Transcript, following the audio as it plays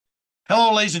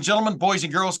Hello, ladies and gentlemen, boys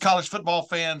and girls, college football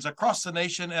fans across the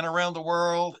nation and around the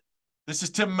world. This is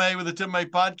Tim May with the Tim May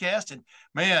Podcast, and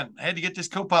man, I had to get this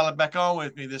co-pilot back on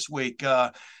with me this week.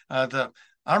 I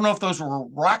don't know if those were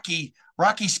rocky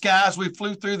skies we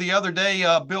flew through the other day,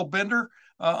 Bill Bender,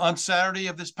 on Saturday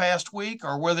of this past week,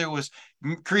 or whether it was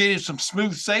created some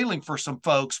smooth sailing for some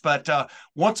folks. But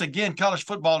once again, college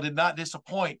football did not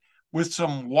disappoint with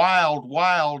some wild,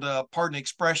 pardon the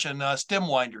expression, stem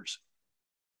winders.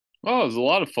 Oh, it was a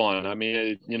lot of fun. I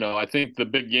mean, I think the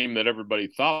big game that everybody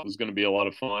thought was going to be a lot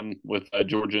of fun with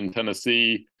Georgia and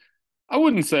Tennessee, I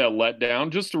wouldn't say a letdown,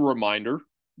 just a reminder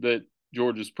that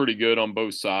Georgia's pretty good on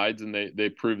both sides, and they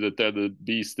proved that they're the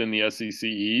beast in the SEC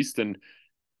East. And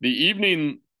the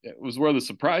evening was where the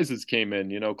surprises came in.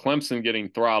 Clemson getting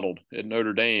throttled at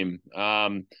Notre Dame,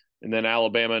 and then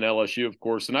Alabama and LSU, of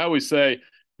course. And I always say,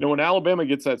 when Alabama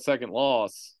gets that second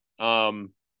loss,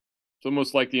 it's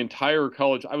almost like the entire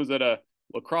college. I was at a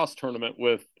lacrosse tournament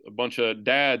with a bunch of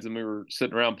dads, and we were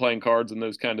sitting around playing cards and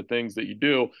those kind of things that you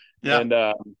do. Yeah. And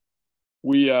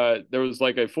there was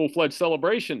like a full-fledged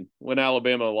celebration when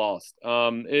Alabama lost.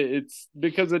 It's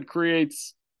because it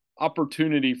creates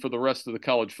opportunity for the rest of the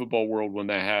college football world when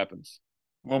that happens.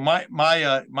 Well,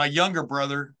 my younger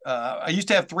brother, I used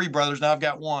to have three brothers. Now I've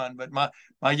got one, but my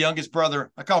youngest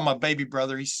brother, I call him my baby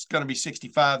brother. He's going to be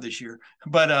 65 this year,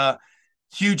 but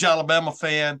huge Alabama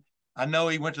fan. I know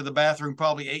he went to the bathroom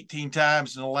probably 18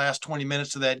 times in the last 20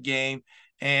 minutes of that game,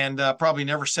 and probably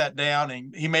never sat down.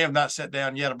 And he may have not sat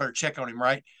down yet. I better check on him,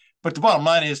 right? But the bottom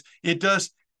line is, it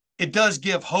does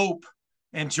give hope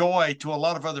and joy to a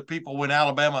lot of other people when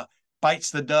Alabama bites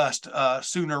the dust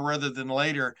sooner rather than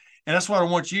later. And that's what I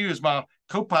want you as my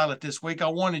co-pilot this week. I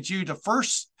wanted you to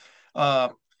first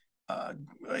address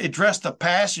the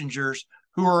passengers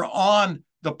who are on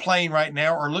the plane right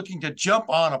now or looking to jump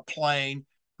on a plane.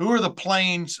 Who are the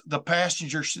planes the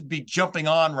passengers should be jumping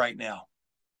on right now?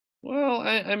 Well,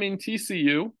 I mean,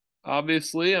 TCU,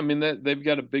 obviously. I mean, they've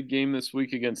got a big game this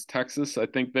week against Texas. I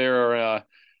think they're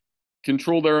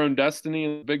control their own destiny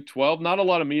in the Big 12. Not a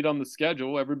lot of meat on the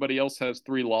schedule. Everybody else has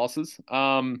 3 losses.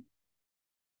 Outside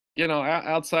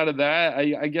of that,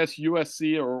 I guess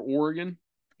USC or Oregon,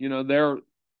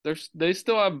 they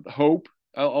still have hope,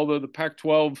 although the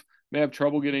Pac-12 may have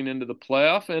trouble getting into the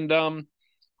playoff. And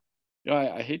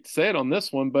I hate to say it on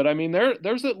this one, but I mean,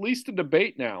 there's at least a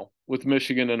debate now with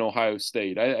Michigan and Ohio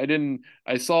State. I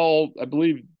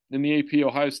believe in the AP,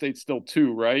 Ohio State's still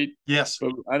 2, right? Yes.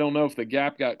 But I don't know if the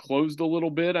gap got closed a little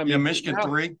bit. I mean, Michigan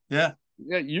 3. Yeah.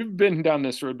 Yeah, you've been down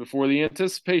this road before. The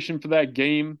anticipation for that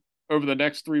game over the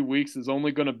next 3 weeks is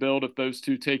only going to build if those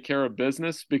two take care of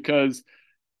business, because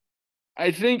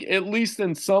I think at least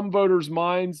in some voters'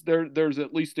 minds, there's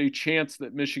at least a chance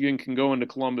that Michigan can go into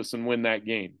Columbus and win that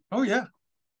game. Oh yeah,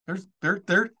 there's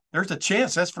a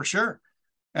chance, that's for sure.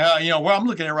 What I'm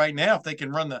looking at right now, if they can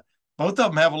run both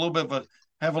of them have a little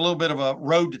bit of a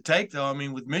road to take, though. I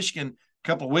mean, with Michigan a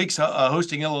couple of weeks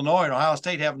hosting Illinois and Ohio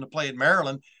State having to play at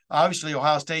Maryland. Obviously,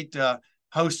 Ohio State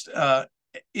hosts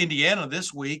Indiana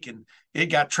this week, and it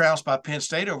got trounced by Penn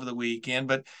State over the weekend.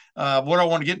 But what I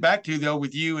want to get back to, though,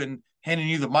 with you and handing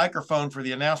you the microphone for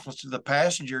the announcements to the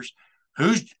passengers,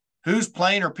 whose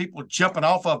plane are people jumping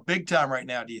off of big time right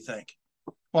now, do you think?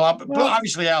 Well,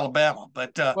 obviously Alabama,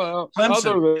 but Clemson,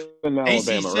 other than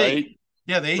Alabama, ACC. Right?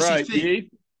 Yeah, the ACC. Right.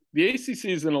 The ACC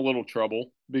is in a little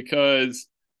trouble because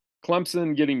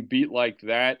Clemson getting beat like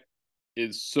that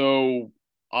is so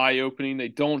eye-opening. They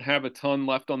don't have a ton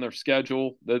left on their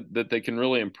schedule that they can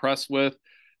really impress with.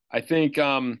 I think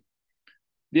the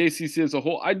ACC as a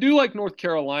whole, I do like North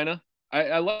Carolina.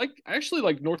 I actually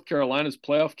like North Carolina's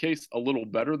playoff case a little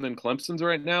better than Clemson's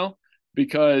right now,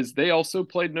 because they also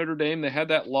played Notre Dame. They had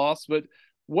that loss, but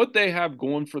what they have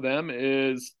going for them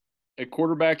is a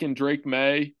quarterback in Drake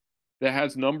May that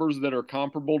has numbers that are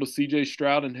comparable to CJ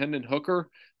Stroud and Hendon Hooker.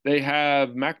 They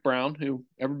have Mac Brown, who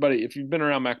everybody, if you've been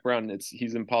around Mac Brown,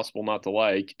 he's impossible not to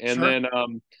like. And Sure. then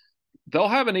they'll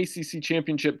have an ACC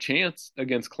championship chance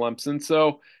against Clemson.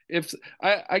 So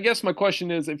I guess my question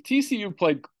is, if TCU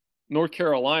played North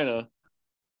Carolina,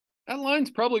 that line's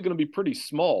probably going to be pretty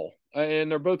small,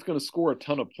 and they're both going to score a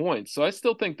ton of points. So I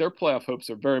still think their playoff hopes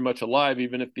are very much alive,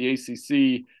 even if the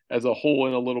ACC as a whole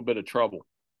in a little bit of trouble.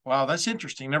 Wow, that's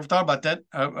interesting. Never thought about that,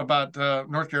 about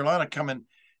North Carolina coming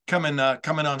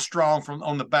on strong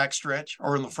on the back stretch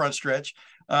or in the front stretch,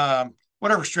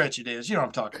 whatever stretch it is. You know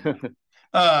what I'm talking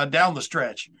about. Down the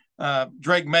stretch.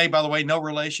 Drake May, by the way, no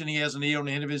relation. He has an E on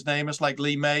the end of his name. It's like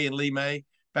Lee May and Lee May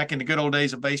back in the good old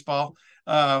days of baseball.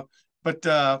 But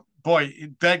boy,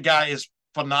 that guy is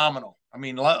phenomenal. I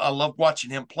mean, I love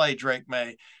watching him play, Drake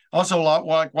May. Also,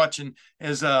 like watching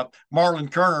is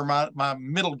Marlon Kerner, my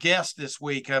middle guest this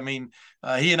week. I mean,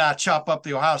 he and I chop up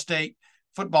the Ohio State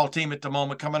football team at the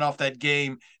moment, coming off that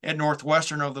game at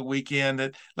Northwestern over the weekend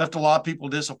that left a lot of people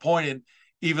disappointed,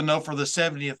 even though for the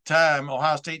 70th time,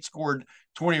 Ohio State scored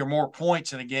 20 or more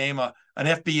points in a game, an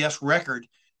FBS record.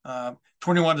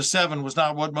 21-7 was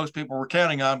not what most people were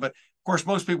counting on, but of course,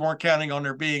 most people weren't counting on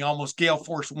there being almost gale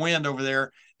force wind over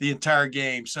there the entire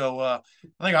game. So I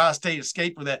think Ohio State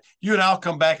escaped with that. You and I'll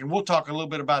come back and we'll talk a little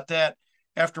bit about that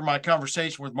after my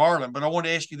conversation with Marlon. But I want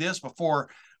to ask you this before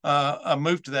I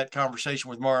move to that conversation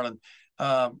with Marlon.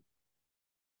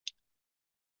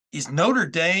 Is Notre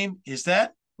Dame, is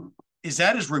that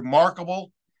as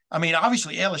remarkable? I mean,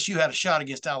 obviously LSU had a shot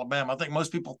against Alabama. I think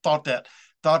most people thought that,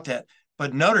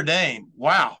 but Notre Dame,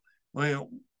 wow. Well,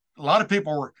 a lot of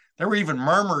people there were even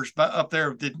murmurs up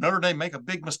there. Did Notre Dame make a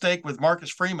big mistake with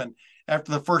Marcus Freeman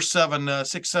after the first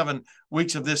 6-7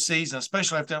 weeks of this season,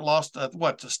 especially after that loss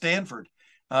to Stanford?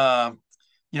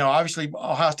 Obviously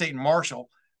Ohio State and Marshall,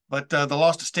 but the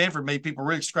loss to Stanford made people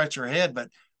really scratch their head. But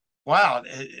wow,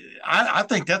 I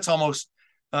think that's almost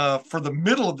for the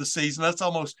middle of the season. That's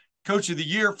almost Coach of the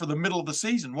Year for the middle of the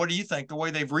season. What do you think, the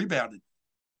way they've rebounded?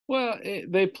 Well,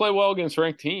 they play well against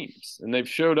ranked teams, and they've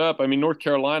showed up. I mean, North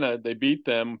Carolina, they beat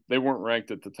them. They weren't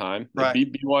ranked at the time. They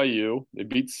beat BYU. They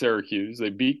beat Syracuse.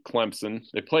 They beat Clemson.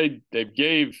 They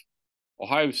gave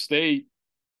Ohio State,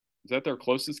 is that their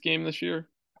closest game this year?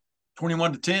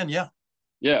 21-10, yeah.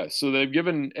 Yeah, so they've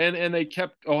given, and they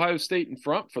kept Ohio State in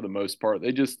front for the most part.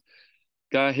 They just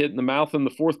got hit in the mouth in the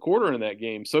fourth quarter in that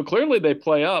game. So clearly they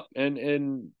play up,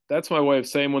 and that's my way of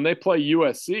saying when they play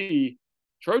USC,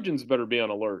 Trojans better be on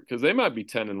alert because they might be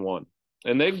 10-1,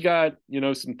 and they've got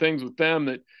some things with them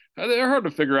that they're hard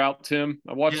to figure out. Tim,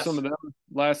 I watched some of them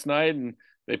last night, and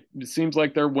it seems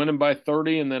like they're winning by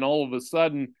 30, and then all of a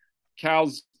sudden,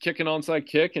 Cal's kicking onside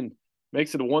kick and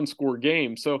makes it a one-score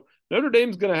game. So Notre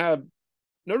Dame's going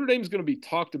to be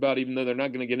talked about, even though they're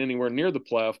not going to get anywhere near the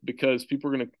playoff, because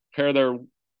people are going to compare their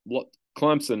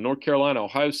Clemson, North Carolina,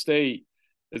 Ohio State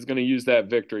is going to use that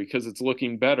victory because it's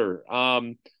looking better.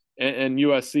 And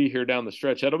USC here down the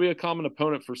stretch. That'll be a common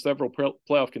opponent for several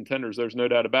playoff contenders. There's no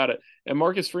doubt about it. And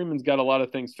Marcus Freeman's got a lot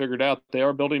of things figured out. They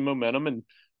are building momentum, and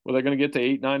they're going to get to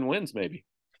 8-9 wins maybe.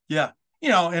 Yeah.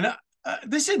 And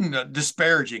this isn't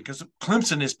disparaging because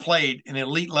Clemson has played an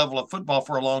elite level of football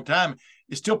for a long time.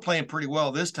 Is still playing pretty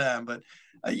well this time. But,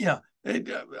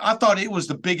 I thought it was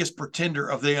the biggest pretender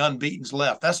of the unbeatens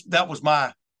left. That was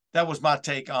my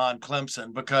take on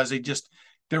Clemson because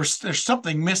there's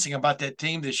something missing about that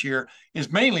team this year.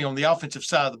 Is mainly on the offensive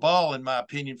side of the ball, in my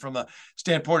opinion, from the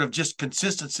standpoint of just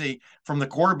consistency from the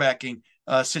quarterbacking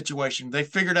situation. They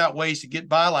figured out ways to get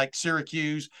by, like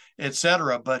Syracuse, et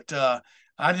cetera. But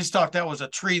I just thought that was a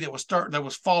tree that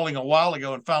was falling a while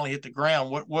ago and finally hit the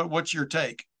ground. What's your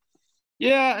take?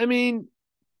 Yeah, I mean,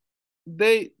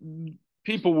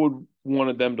 people would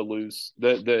wanted them to lose.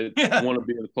 That want to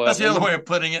be in the playoffs. That's the other way of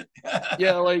putting it.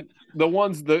 Yeah, like the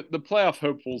playoff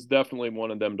hopefuls definitely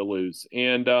wanted them to lose,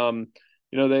 and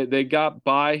they got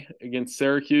by against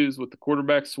Syracuse with the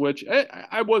quarterback switch.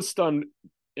 I was stunned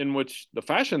in which the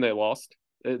fashion they lost.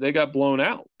 They got blown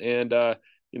out, and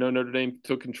Notre Dame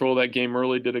took control of that game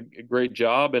early, did a great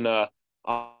job, and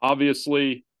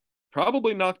obviously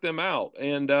probably knocked them out.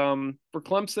 And for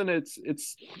Clemson,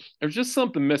 it's there's just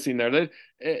something missing there.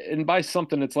 And by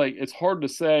something, it's hard to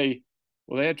say.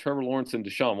 Well, they had Trevor Lawrence and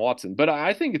Deshaun Watson, but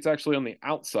I think it's actually on the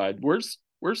outside. Where's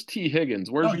T. Higgins?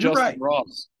 Where's Justin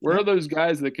Ross? Where are those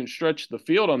guys that can stretch the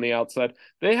field on the outside?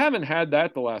 They haven't had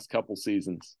that the last couple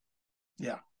seasons.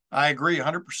 Yeah, I agree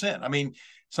 100%. I mean,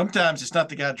 sometimes it's not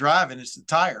the guy driving, it's the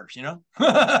tires,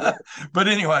 But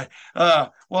anyway,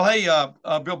 hey,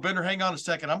 Bill Bender, hang on a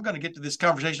second. I'm going to get to this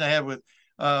conversation I had with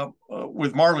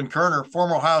Marlon Kerner,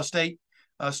 former Ohio State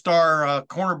star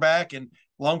cornerback and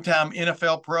longtime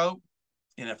NFL pro.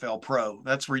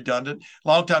 That's redundant.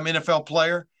 Longtime NFL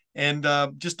player. And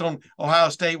just on Ohio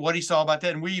State, what he saw about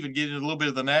that. And we even get into a little bit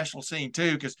of the national scene,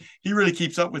 too, because he really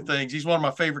keeps up with things. He's one of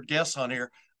my favorite guests on here,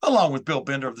 along with Bill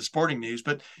Bender of the Sporting News.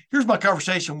 But here's my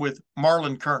conversation with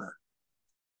Marlon Kerner.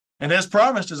 And as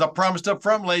I promised up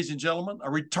front, ladies and gentlemen, a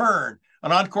return,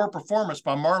 an encore performance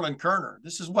by Marlon Kerner.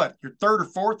 This is what, your third or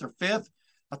fourth or fifth?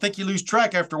 I think you lose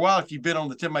track after a while if you've been on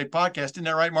the Tim May podcast. Isn't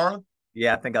that right, Marlon?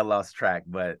 Yeah, I think I lost track,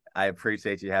 but I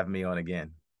appreciate you having me on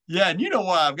again. Yeah, and you know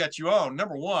why I've got you on.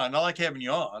 Number one, I like having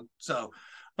you on. So,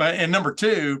 and number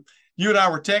two, you and I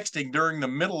were texting during the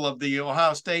middle of the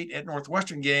Ohio State at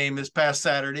Northwestern game this past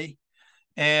Saturday.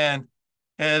 And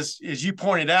as you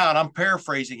pointed out, I'm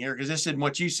paraphrasing here because this isn't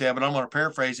what you said, but I'm going to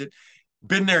paraphrase it.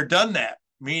 been there, done that,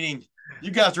 meaning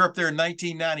you guys are up there in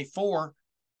 1994.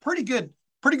 Pretty good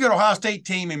Ohio State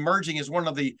team emerging as one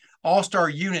of the all-star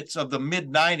units of the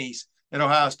mid-90s at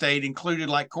Ohio State, included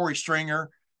like Corey Stringer,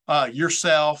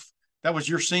 yourself. That was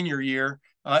your senior year.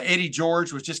 Eddie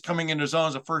George was just coming into his own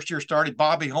as a first-year starter.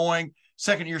 Bobby Hoying,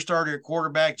 second-year starter at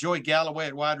quarterback. Joey Galloway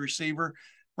at wide receiver.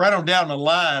 Right on down the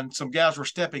line, some guys were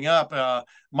stepping up.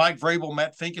 Mike Vrabel,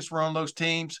 Matt Finkus were on those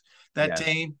teams, that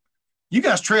team. You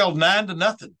guys trailed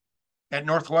 9-0 at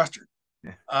Northwestern.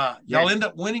 Y'all end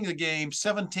up winning the game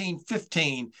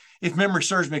 17-15, if memory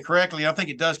serves me correctly. I think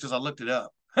it does because I looked it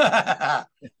up.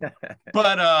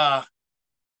 But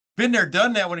been there,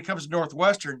 done that when it comes to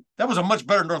Northwestern. That was a much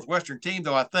better Northwestern team,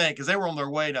 though, I think, because they were on their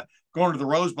way to going to the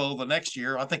Rose Bowl the next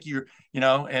year. I think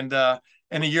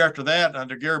and the year after that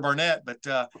under Gary Barnett. But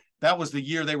that was the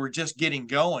year they were just getting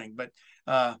going. But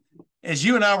as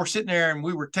you and I were sitting there and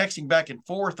we were texting back and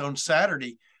forth on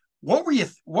Saturday, what were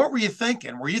you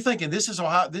thinking? Were you thinking this is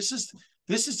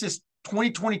this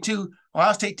 2022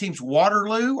 Ohio State team's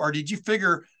Waterloo, or did you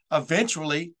figure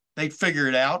eventually they'd figure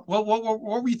it out? What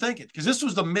were you thinking? Because this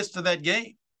was the midst of that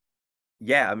game.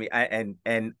 Yeah, I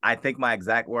mean, I think my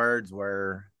exact words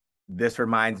were, "This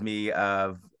reminds me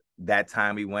of that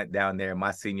time we went down there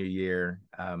my senior year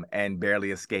and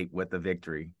barely escaped with the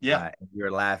victory." Yeah, we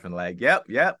were laughing like,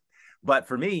 "Yep." But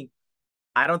for me,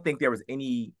 I don't think there was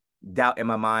any doubt in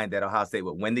my mind that Ohio State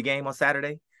would win the game on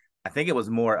Saturday. I think it was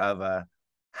more of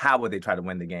how would they try to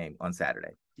win the game on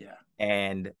Saturday? Yeah.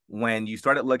 And when you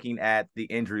started looking at the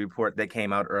injury report that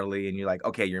came out early and you're like,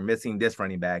 okay, you're missing this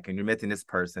running back and you're missing this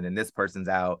person and this person's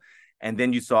out. And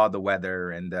then you saw the weather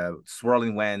and the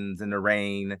swirling winds and the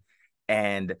rain,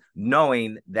 and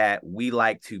knowing that we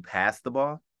like to pass the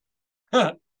ball,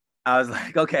 I was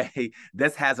like, okay,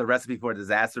 this has a recipe for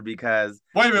disaster because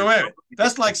wait a minute.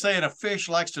 That's like saying a fish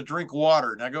likes to drink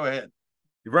water. Now go ahead.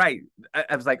 Right.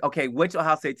 I was like, okay, which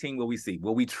Ohio State team will we see?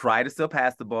 Will we try to still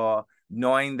pass the ball,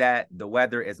 knowing that the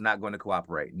weather is not going to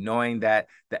cooperate, knowing that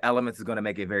the elements is going to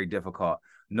make it very difficult,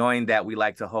 knowing that we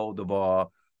like to hold the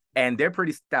ball, and they're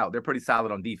pretty stout. They're pretty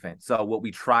solid on defense. So what we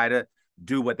try to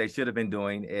do, what they should have been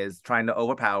doing, is trying to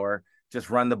overpower, just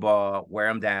run the ball, wear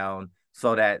them down,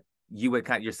 so that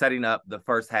you're setting up the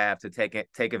first half to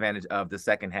take advantage of the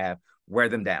second half, wear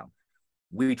them down.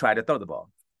 We try to throw the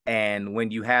ball. And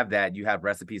when you have that, you have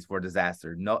recipes for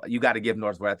disaster. No, you got to give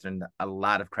Northwestern a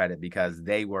lot of credit because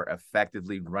they were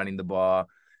effectively running the ball,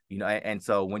 and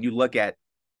so when you look at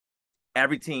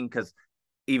every team, because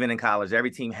even in college,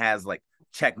 every team has like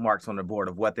check marks on the board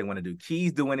of what they want to do.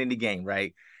 Keys to winning the game,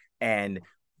 right? And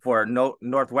for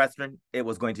Northwestern, it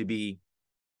was going to be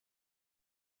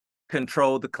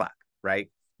control the clock, right?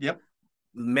 Yep.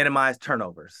 Minimize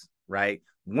turnovers, right?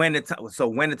 Win the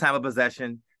time of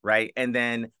possession, right? And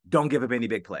then don't give up any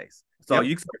big plays. So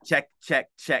you check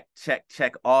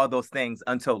all those things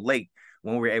until late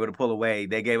when we were able to pull away.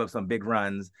 They gave up some big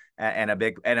runs and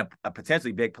a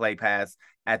potentially big play pass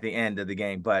at the end of the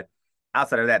game. But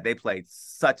outside of that, they played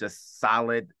such a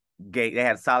solid game. They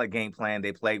had a solid game plan.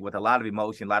 They played with a lot of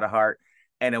emotion, a lot of heart.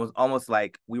 And it was almost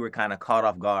like we were kind of caught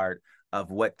off guard of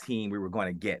what team we were going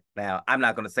to get. Now, I'm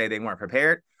not going to say they weren't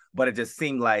prepared, but it just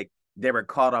seemed like they were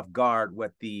caught off guard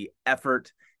with the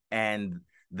effort and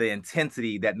the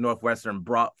intensity that Northwestern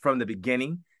brought from the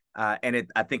beginning. I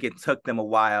think it took them a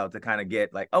while to kind of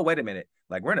get like, oh, wait a minute,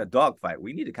 like we're in a dogfight.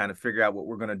 We need to kind of figure out what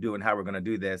we're going to do and how we're going to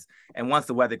do this. And once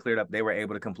the weather cleared up, they were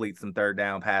able to complete some third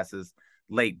down passes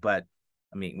late. But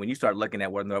I mean, when you start looking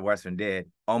at what Northwestern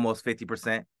did, almost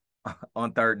 50%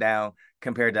 on third down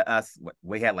compared to us,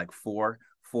 we had like four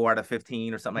out of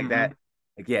 15 or something like that.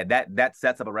 Like, yeah, that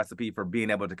sets up a recipe for being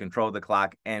able to control the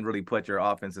clock and really put your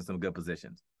offense in some good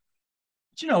positions.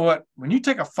 But you know what? When you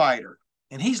take a fighter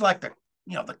and he's like the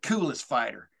coolest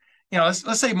fighter,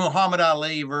 let's say Muhammad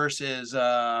Ali versus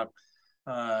some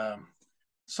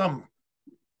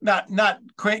not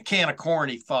can of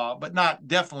corny fought, but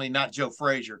definitely not Joe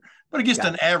Frazier, but against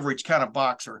an average kind of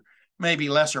boxer, maybe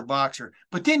lesser boxer.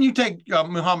 But then you take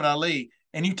Muhammad Ali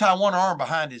and you tie one arm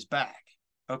behind his back.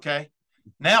 Okay.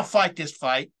 Now fight this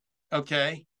fight.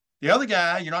 Okay. The other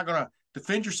guy, you're not going to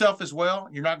defend yourself as well.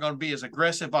 You're not going to be as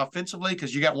aggressive offensively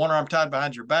because you got one arm tied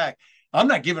behind your back. I'm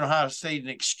not giving Ohio State an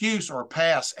excuse or a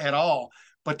pass at all,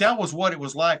 but that was what it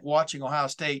was like watching Ohio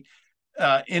State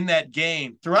in that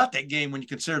game. Throughout that game, when you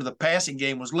consider the passing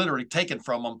game was literally taken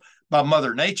from them by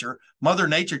Mother Nature. Mother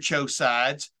Nature chose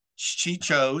sides. She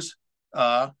chose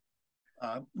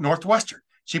Northwestern.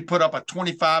 She put up a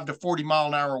 25 to 40 mile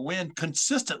an hour wind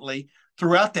consistently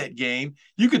throughout that game.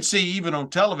 You could see even on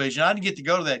television. I didn't get to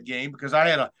go to that game because I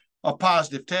had a a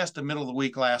positive test in the middle of the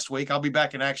week last week. I'll be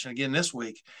back in action again this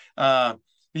week. You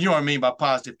know what I mean by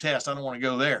positive test. I don't want to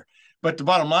go there. But the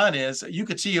bottom line is you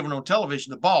could see even on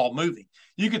television the ball moving.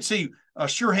 You could see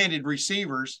sure-handed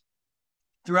receivers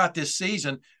throughout this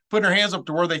season putting their hands up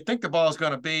to where they think the ball is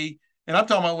going to be. And I'm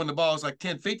talking about when the ball is like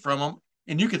 10 feet from them,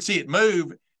 and you could see it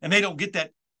move, and they don't get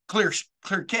that clear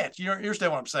catch. You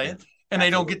understand what I'm saying? Yeah, and they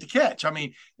don't get the catch. I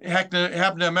mean, it happened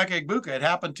to Emeka Egbuka. It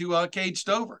happened to Cade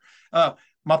Stover.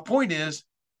 My point is,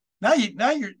 now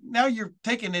you're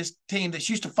taking this team that's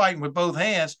used to fighting with both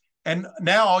hands, and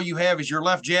now all you have is your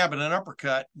left jab and an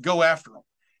uppercut. Go after them.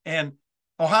 And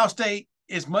Ohio State,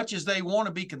 as much as they want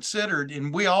to be considered,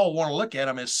 and we all want to look at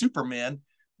them as supermen,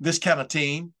 this kind of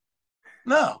team,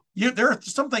 no, there are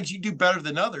some things you do better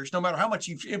than others, no matter how much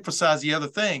you emphasize the other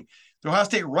thing. The Ohio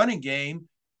State running game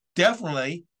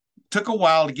definitely took a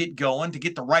while to get going, to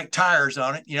get the right tires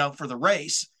on it, for the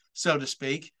race, so to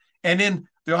speak. And then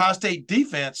the Ohio State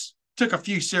defense took a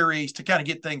few series to kind of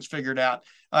get things figured out.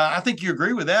 I think you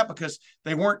agree with that because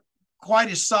they weren't quite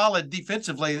as solid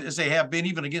defensively as they have been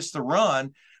even against the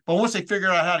run. But once they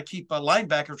figured out how to keep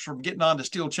linebackers from getting on to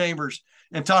Steel Chambers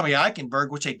and Tommy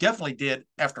Eichenberg, which they definitely did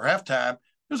after halftime, it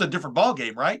was a different ball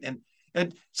game, right?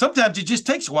 And sometimes it just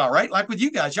takes a while, right? Like with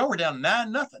you guys, y'all were down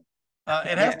 9-0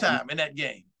 at halftime in that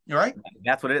game. You right?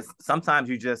 That's what it is. Sometimes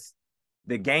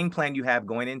the game plan you have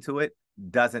going into it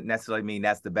doesn't necessarily mean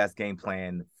that's the best game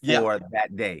plan for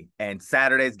that day. And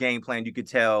Saturday's game plan, you could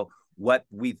tell what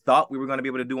we thought we were going to be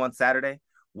able to do on Saturday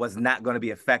was not going to be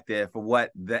effective for what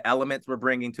the elements were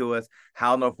bringing to us,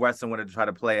 how Northwestern wanted to try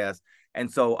to play us. And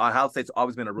so Ohio State's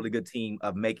always been a really good team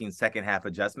of making second half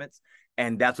adjustments.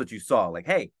 And that's what you saw. Like,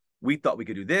 hey, we thought we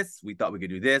could do this. We thought we could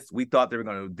do this. We thought they were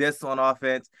going to do this on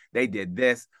offense. They did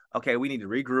this. Okay, we need to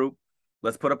regroup.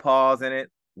 Let's put a pause in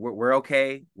it. We're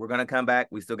okay. We're going to come back.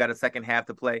 We still got a second half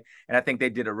to play. And I think they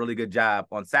did a really good job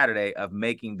on Saturday of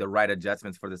making the right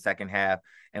adjustments for the second half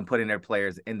and putting their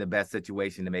players in the best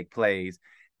situation to make plays.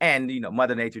 And,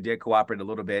 Mother Nature did cooperate a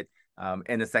little bit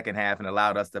in the second half and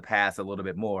allowed us to pass a little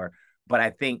bit more. But I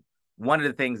think one of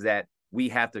the things that we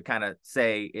have to kind of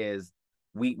say is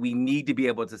we need to be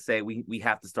able to say we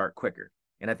have to start quicker.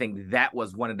 And I think that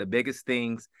was one of the biggest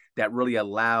things that really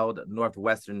allowed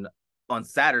Northwestern on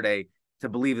Saturday to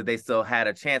believe that they still had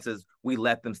a chance. As we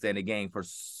let them stay in the game for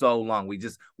so long.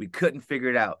 We couldn't figure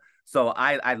it out. So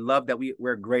I love that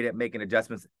we're great at making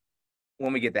adjustments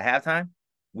when we get to halftime.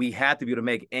 We have to be able to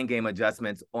make in-game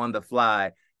adjustments on the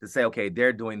fly to say, okay,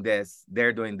 they're doing this,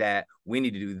 they're doing that. We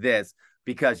need to do this,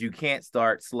 because you can't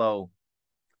start slow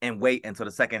and wait until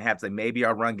the second half to say, maybe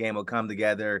our run game will come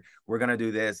together. We're going to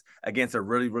do this against a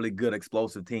really, really good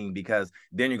explosive team, because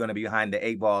then you're going to be behind the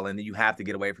 8 ball and then you have to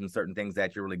get away from certain things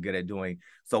that you're really good at doing.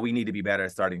 So we need to be better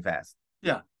at starting fast.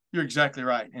 Yeah, you're exactly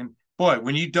right. And boy,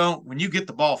 when you get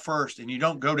the ball first and you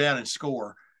don't go down and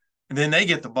score, and then they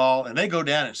get the ball and they go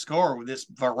down and score with this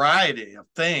variety of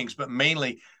things, but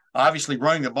mainly obviously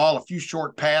running the ball, a few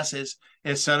short passes,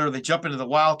 et cetera. They jump into the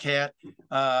Wildcat,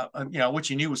 which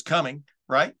you knew was coming,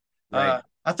 right? I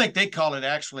think they call it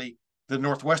actually the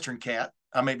Northwestern Cat.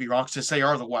 I may be wrong since they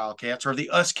are the Wildcats or the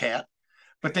Us Cat,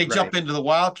 but they jump into the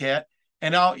Wildcat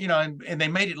and and they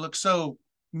made it look so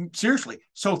seriously,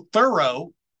 so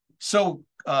thorough, so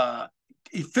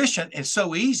efficient and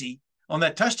so easy. On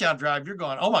that touchdown drive, you're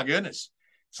going, oh my goodness,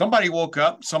 somebody woke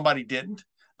up, somebody didn't.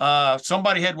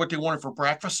 Somebody had what they wanted for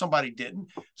breakfast, somebody didn't.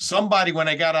 Somebody, when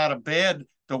they got out of bed,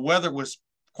 the weather was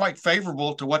quite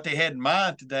favorable to what they had in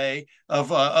mind today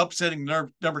of upsetting the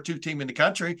number 2 team in the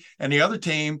country. And the other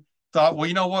team thought, well,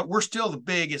 you know what? We're still the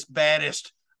biggest,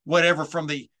 baddest, whatever from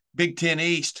the Big Ten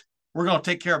East. We're going to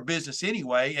take care of business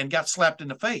anyway, and got slapped in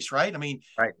the face, right? I mean,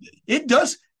 It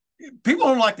does. People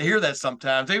don't like to hear that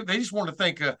sometimes. They just want to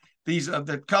think these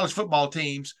the college football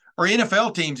teams or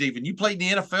NFL teams even. You played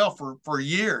in the NFL for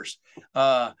years.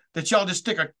 That y'all just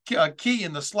stick a key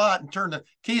in the slot and turn the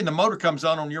key and the motor comes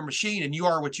on your machine and you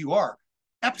are what you are.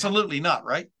 Absolutely not,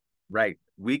 right? Right.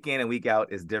 Week in and week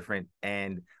out is different.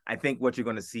 And I think what you're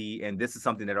going to see, and this is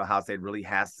something that Ohio State really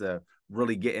has to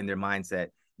really get in their mindset,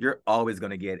 you're always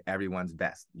going to get everyone's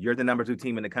best. You're the number 2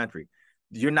 team in the country.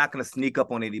 You're not going to sneak up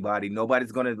on anybody.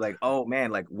 Nobody's going to like, oh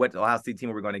man, like what Ohio State team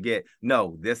are we going to get?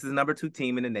 No, this is the number 2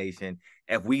 team in the nation.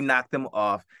 If we knock them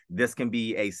off, this can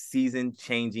be a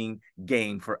season-changing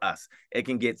game for us. It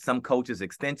can get some coaches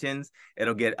extensions.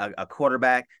 It'll get a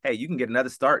quarterback. Hey, you can get another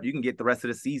start. You can get the rest of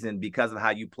the season because of how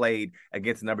you played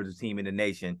against the number 2 team in the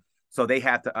nation. So they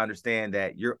have to understand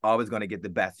that you're always going to get the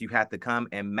best. You have to come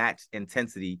and match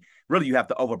intensity. Really, you have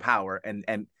to overpower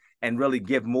and really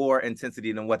give more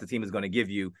intensity than what the team is going to give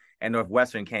you. And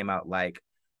Northwestern came out like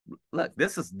look,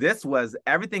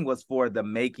 everything was for the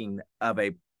making of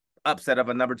a upset of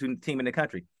a number 2 team in the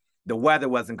country. The weather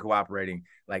wasn't cooperating.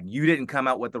 Like, you didn't come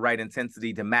out with the right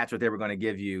intensity to match what they were going to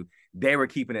give you. They were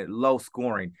keeping it low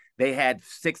scoring. They had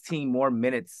 16 more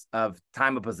minutes of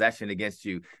time of possession against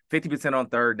you, 50% on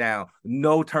third down,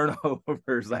 no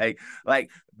turnovers. Like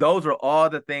those are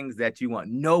all the things that you want.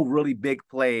 No really big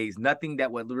plays, nothing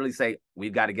that would really say,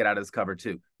 we've got to get out of this cover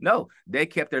too. No, they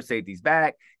kept their safeties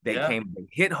back. They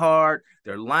hit hard.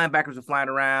 Their linebackers were flying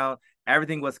around.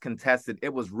 Everything was contested.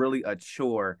 It was really a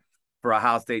chore for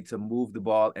Ohio State to move the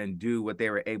ball and do what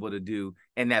they were able to do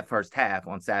in that first half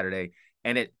on Saturday.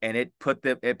 And it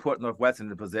put Northwestern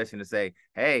in a position to say,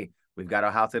 hey, we've got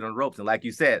Ohio State on the ropes. And like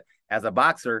you said, as a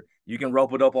boxer, you can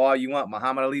rope it up all you want.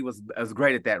 Muhammad Ali was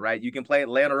great at that, right? You can lay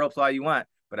on the ropes all you want,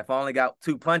 but if I only got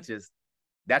 2 punches,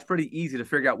 that's pretty easy to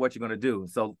figure out what you're going to do.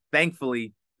 So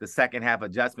thankfully, the second half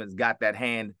adjustments got that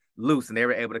hand loose, and they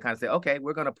were able to kind of say, okay,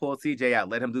 we're going to pull CJ out,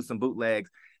 let him do some bootlegs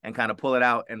and kind of pull it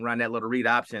out and run that little read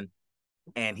option.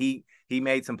 And he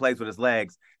made some plays with his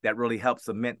legs that really helped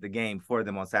cement the game for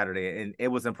them on Saturday. And it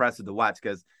was impressive to watch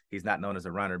because he's not known as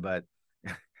a runner, but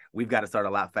we've got to start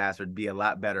a lot faster, be a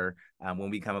lot better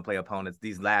when we come and play opponents.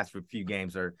 These last few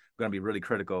games are going to be really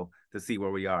critical to see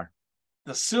where we are.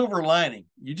 The silver lining,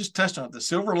 you just touched on it, the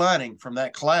silver lining from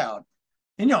that cloud.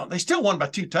 And, they still won by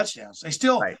 2 touchdowns. They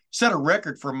still set a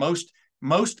record for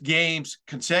most games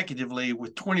consecutively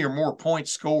with 20 or more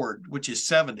points scored, which is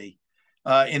 70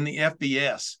 in the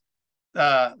FBS.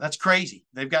 That's crazy.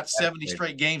 They've got 70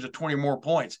 straight games of 20 or more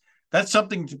points. That's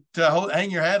something to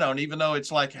hang your hat on, even though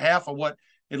it's like at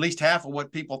least half of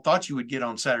what people thought you would get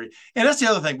on Saturday. And that's the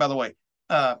other thing, by the way.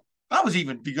 I was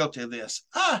even guilty of this.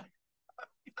 I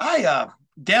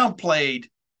downplayed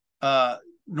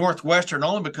Northwestern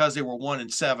only because they were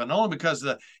 1-7, only because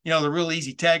the real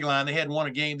easy tagline, they hadn't won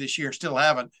a game this year, still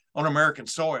haven't on American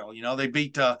soil. They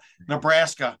beat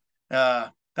Nebraska.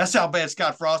 That's how bad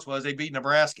Scott Frost was. They beat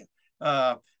Nebraska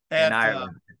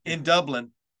in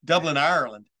Dublin,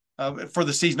 Ireland, for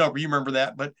the season over. You remember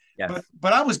that, but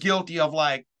I was guilty of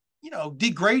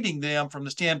degrading them from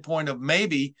the standpoint of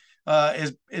maybe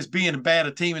as being as bad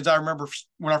a team as I remember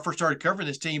when I first started covering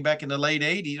this team back in the late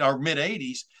 80s or mid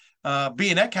 80s.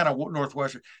 Being that kind of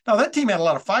Northwestern. Now, that team had a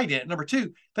lot of fight in it. Number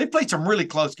 2, they played some really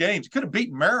close games. Could have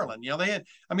beaten Maryland. There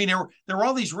were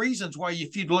all these reasons why,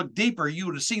 if you'd look deeper, you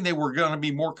would have seen they were going to be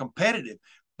more competitive.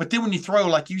 But then when you throw,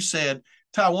 like you said,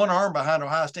 tie one arm behind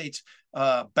Ohio State's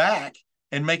back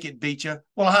and make it beat you,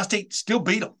 well, Ohio State still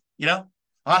beat them.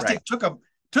 Ohio State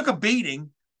took a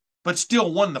beating, but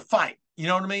still won the fight. You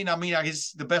know what I mean? I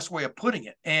guess the best way of putting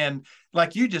it. And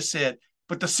like you just said,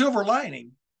 but the silver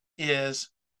lining is,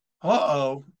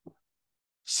 CJ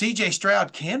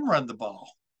Stroud can run the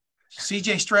ball.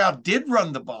 CJ Stroud did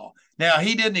run the ball. Now,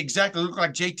 he didn't exactly look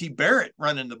like JT Barrett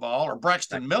running the ball or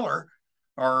Braxton Miller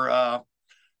or,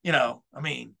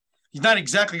 he's not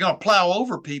exactly going to plow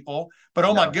over people, but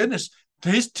my goodness,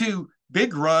 his 2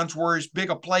 big runs were as big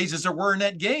of plays as there were in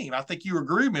that game. I think you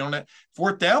agree with me on that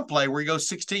 4th down play where he goes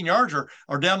 16 yards or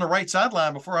down the right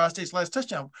sideline before Ohio State's last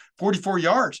touchdown, 44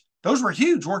 yards. Those were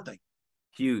huge, weren't they?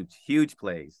 Huge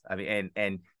plays.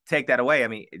 And take that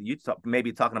away. You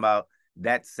maybe talking about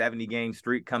that 70 game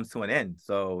streak comes to an end.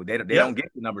 So they don't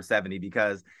get to number 70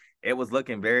 because it was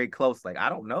looking very close. Like, I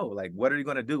don't know, like, what are you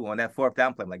going to do on that 4th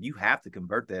down play? Like, you have to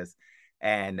convert this.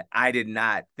 And I did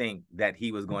not think that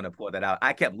he was going to pull that out.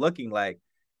 I kept looking like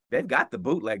they've got the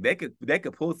bootleg. They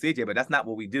could pull CJ, but that's not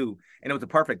what we do. And it was a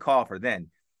perfect call for then.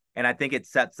 And I think it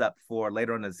sets up for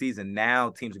later on in the season. Now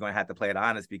teams are going to have to play it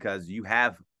honest because you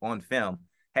have on film,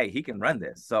 hey, he can run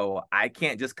this. So I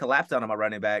can't just collapse out on my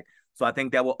running back. So I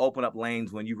think that will open up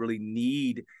lanes when you really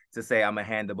need to say, I'm going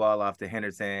to hand the ball off to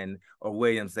Henderson or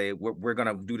Williams, say, we're going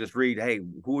to do this read. Hey,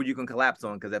 who are you going to collapse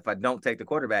on? Because if I don't take the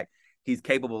quarterback, he's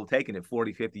capable of taking it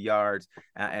 40, 50 yards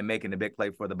and making a big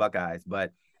play for the Buckeyes.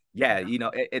 But yeah,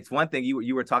 it's one thing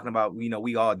you were talking about,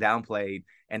 we all downplayed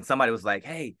and somebody was like,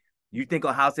 hey, you think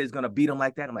Ohio State is going to beat them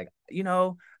like that? I'm like,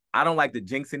 I don't like to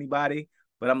jinx anybody,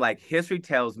 but I'm like, history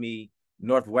tells me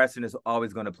Northwestern is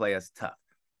always going to play us tough.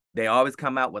 They always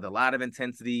come out with a lot of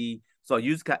intensity. So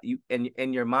you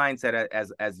in your mindset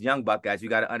as young Buckeyes, you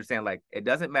got to understand, like, it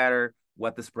doesn't matter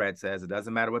what the spread says. It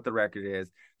doesn't matter what the record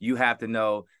is. You have to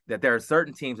know that there are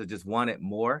certain teams that just want it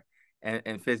more.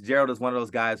 And Fitzgerald is one of those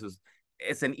guys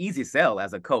it's an easy sell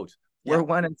as a coach. Yeah. We're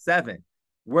 1-7.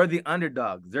 We're the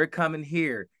underdogs. They're coming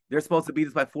here. They're supposed to beat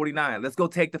us by 49. Let's go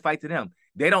take the fight to them.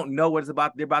 They don't know what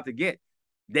they're about to get.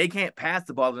 They can't pass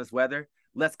the ball in this weather.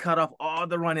 Let's cut off all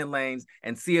the running lanes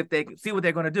and see what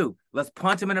they're going to do. Let's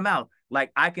punch them in the mouth.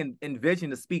 Like, I can envision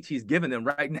the speech he's giving them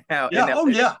right now. Yeah.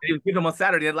 He was giving them on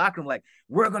Saturday in the locker room, like,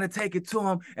 we're going to take it to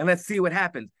them and let's see what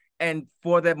happens. And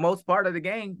for the most part of the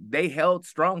game, they held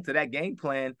strong to that game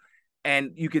plan.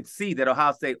 And you could see that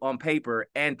Ohio State on paper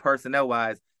and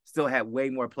personnel-wise still had way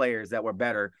more players that were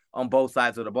better on both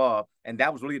sides of the ball. And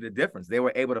that was really the difference. They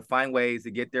were able to find ways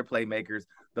to get their playmakers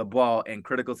the ball in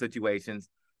critical situations.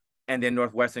 And then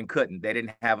Northwestern couldn't. They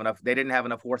didn't have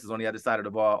enough horses on the other side of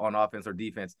the ball on offense or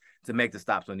defense to make the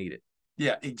stops when needed.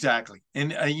 Yeah, exactly.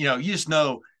 And, you just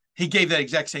know he gave that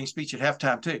exact same speech at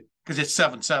halftime too, because it's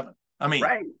 7-7. I mean,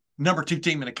 right. Number 2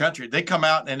 team in the country. They come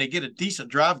out and they get a decent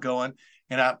drive going.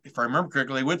 And if I remember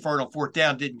correctly, they went for it on 4th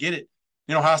down, didn't get it.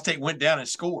 Ohio State went down and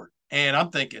scored. And I'm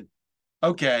thinking,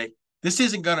 okay, this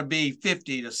isn't going to be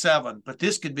 50-7, but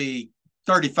this could be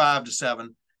 35-7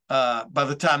 by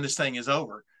the time this thing is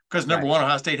over. Because number one,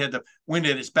 Ohio State had the wind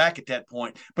at its back at that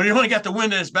point. But it only got the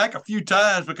wind at its back a few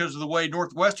times because of the way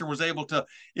Northwestern was able to,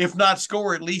 if not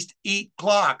score, at least eat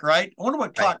clock, right? I wonder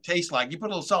what clock tastes like. You put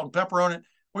a little salt and pepper on it.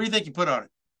 What do you think you put on it?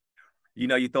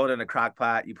 You throw it in a crock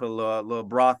pot, you put a little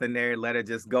broth in there, let it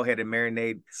just go ahead and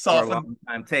marinate soften. For a long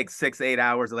time. Take 6-8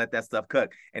 hours to let that stuff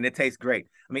cook, and it tastes great.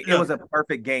 I mean, it was a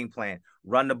perfect game plan.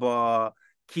 Run the ball,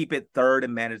 keep it 3rd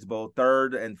and manageable,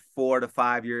 3rd and 4 to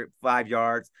 5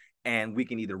 yards, and we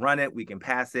can either run it, we can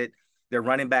pass it. Their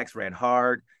running backs ran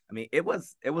hard. I mean, it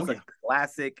was a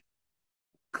classic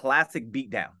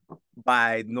beatdown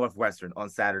by Northwestern on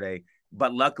Saturday.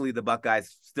 But luckily, the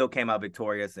Buckeyes still came out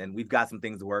victorious, and we've got some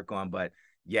things to work on. But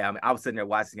yeah, I mean, I was sitting there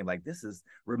watching him like,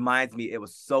 reminds me, it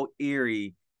was so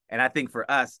eerie. And I think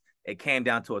for us, it came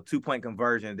down to a 2-point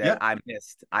conversion that I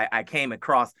missed. I came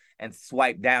across and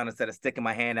swiped down instead of sticking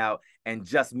my hand out and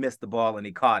just missed the ball, and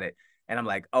he caught it. And I'm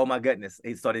like, oh my goodness.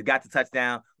 So they got the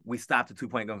touchdown. We stopped the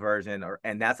 2-point conversion,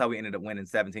 and that's how we ended up winning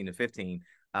 17-15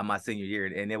 my senior year.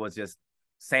 And it was just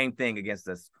same thing against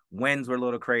us. Winds were a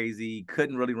little crazy.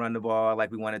 Couldn't really run the ball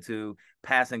like we wanted to.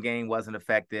 Passing game wasn't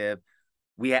effective.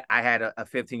 I had a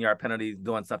 15-yard penalty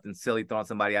doing something silly, throwing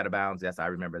somebody out of bounds. Yes, I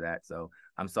remember that. So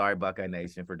I'm sorry, Buckeye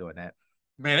Nation, for doing that.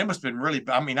 Man, it must have been really,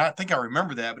 I mean, I think I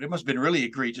remember that, but it must have been really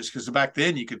egregious because back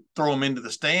then you could throw them into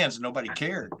the stands and nobody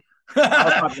cared.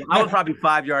 I was probably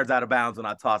 5 yards out of bounds when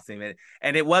I tossed him.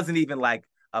 And it wasn't even like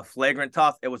a flagrant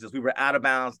toss. It was just we were out of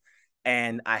bounds.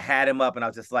 And I had him up, and I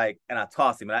was just like, and I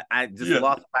tossed him. And I just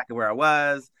lost track of where I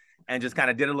was and just kind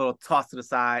of did a little toss to the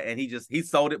side. And he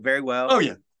sold it very well. Oh,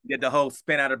 yeah. Did the whole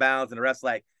spin out of bounds. And the rest,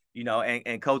 like,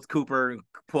 and Coach Cooper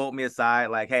pulled me aside,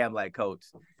 like, hey, I'm like, Coach,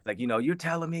 like, you're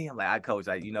telling me? I'm like, Coach,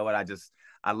 you know what?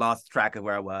 I lost track of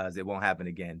where I was. It won't happen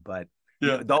again. But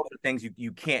those are things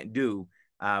you can't do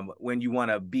when you want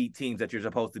to beat teams that you're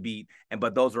supposed to beat.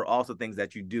 But those are also things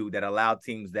that you do that allow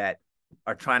teams that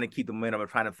are trying to keep the momentum or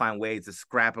trying to find ways to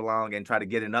scrap along and try to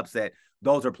get an upset.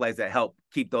 Those are plays that help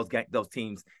keep those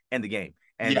teams in the game.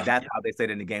 And that's how they stayed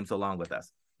in the game so long with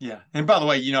us. Yeah. And by the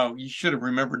way, you should have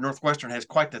remembered Northwestern has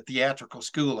quite the theatrical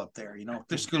school up there,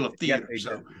 the school of theater.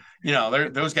 So,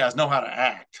 those guys know how to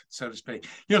act, so to speak.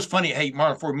 It's funny. Hey,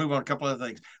 Marlon, before we move on, a couple other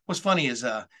things. What's funny is,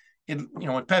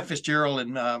 when Pat Fitzgerald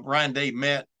and Ryan Day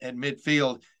met at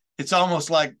midfield, it's almost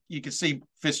like you could see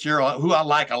Fitzgerald, who I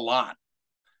like a lot,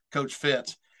 Coach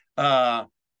Fitz.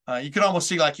 You could almost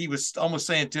see like he was almost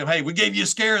saying to him, hey, we gave you a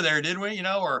scare there, didn't we?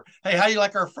 Or, hey, how you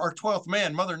like our 12th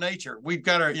man, Mother Nature? We've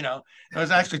got her, it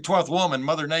was actually 12th woman,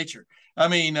 Mother Nature. I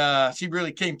mean, she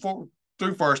really came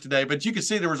through for us today, but you could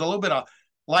see there was a little bit of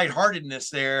lightheartedness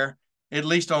there, at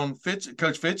least on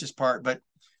Coach Fitz's part. But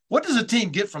what does a team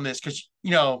get from this? Because,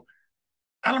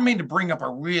 I don't mean to bring up a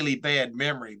really bad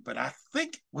memory, but I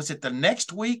think, was it the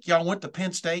next week y'all went to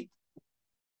Penn State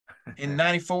in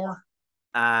 94?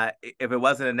 If it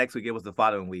wasn't the next week, it was the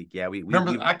following week. Yeah, we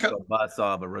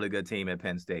saw a really good team at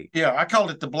Penn State. Yeah, I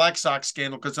called it the Black Sox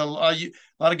scandal because a lot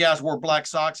of guys wore black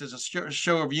socks as a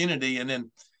show of unity. And then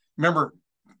remember,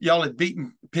 y'all had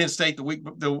beaten Penn State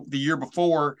the year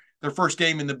before, their first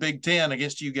game in the Big Ten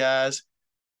against you guys.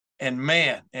 And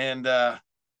man,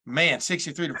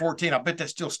 63-14. I bet that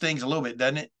still stings a little bit,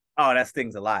 doesn't it? Oh, that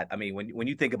stings a lot. I mean, when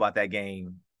you think about that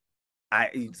game,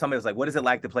 somebody was like, what is it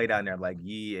like to play down there? I'm like,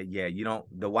 yeah,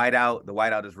 the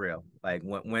whiteout is real. Like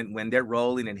when they're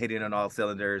rolling and hitting on all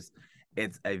cylinders,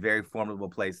 it's a very formidable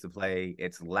place to play.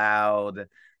 It's loud.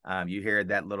 You hear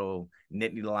that little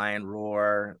Nittany Lion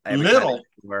roar. And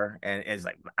it's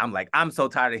like, I'm so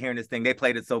tired of hearing this thing. They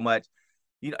played it so much.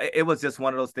 It was just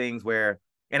one of those things where,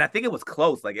 and I think it was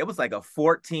close. Like it was like a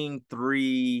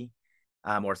 14-3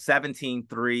 or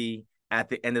 17-3 at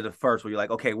the end of the first, where you're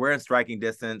like, okay, we're in striking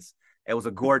distance. It was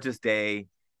a gorgeous day.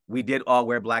 we did all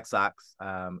wear black socks.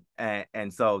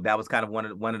 And so that was kind of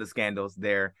one of the scandals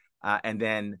there. And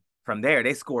then from there,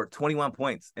 they scored 21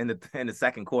 points in the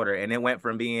second quarter, and it went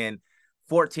from being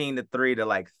 14-3 to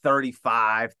like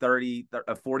 35, 30,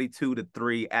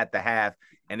 42-3 at the half.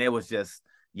 And it was just,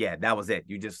 yeah, that was it.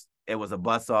 It was a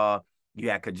buzzsaw. You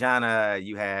had Kajana,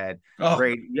 you had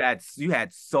Brady, you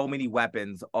had so many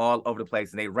weapons all over the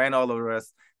place, and they ran all over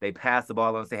us. They passed the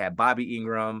ball on us. They had Bobby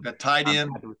Ingram, the tight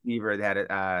end, the receiver. They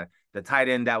had the tight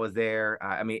end that was there.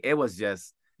 I mean, it was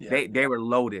just they were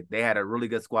loaded. They had a really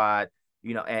good squad,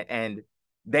 and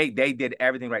they did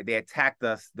everything right. They attacked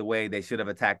us the way they should have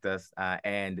attacked us,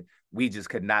 and we just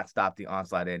could not stop the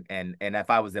onslaught. And if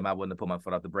I was them, I wouldn't have put my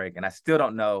foot off the brake. And I still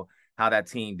don't know how that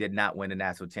team did not win the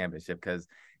national championship, because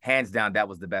hands down, that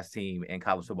was the best team in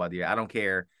college football the year. I don't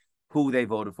care who they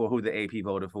voted for, who the AP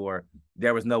voted for.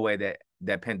 There was no way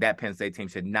that Penn State team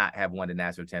should not have won the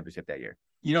national championship that year.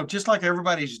 Just like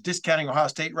everybody's discounting Ohio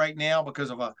State right now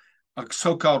because of a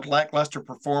so-called lackluster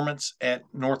performance at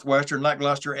Northwestern,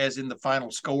 lackluster as in the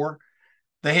final score.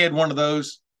 They had one of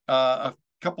those a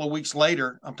couple of weeks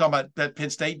later. I'm talking about that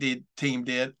Penn State team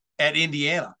did at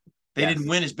Indiana. They didn't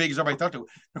win as big as everybody thought they would.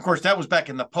 Of course, that was back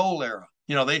in the poll era.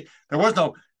 There was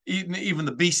no even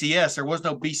the BCS. There was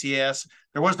no BCS.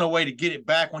 There was no way to get it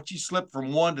back. Once you slipped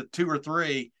from 1 to 2 or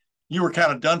 3, you were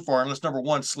kind of done for unless number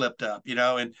 1 slipped up.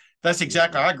 And that's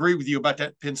exactly. I agree with you about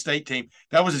that Penn State team.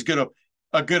 That was as good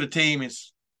a team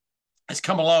as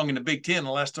come along in the Big Ten in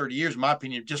the last 30 years, in my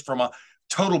opinion, just from a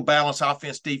total balance,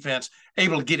 offense, defense,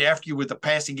 able to get after you with the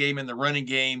passing game and the running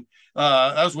game.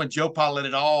 That was when Joe Pa let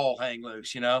it all hang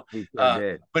loose, He sure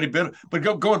did.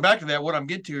 But going back to that, what I'm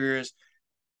getting to here is,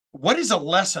 what is a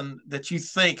lesson that you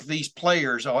think these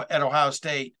players at Ohio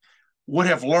State would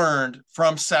have learned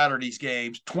from Saturday's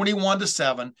games?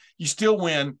 21-7, you still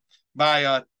win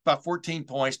by 14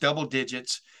 points, double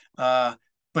digits. But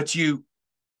do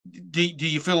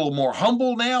you feel a little more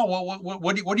humble now?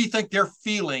 What do you think they're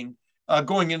feeling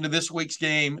going into this week's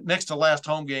game, next to last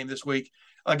home game this week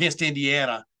against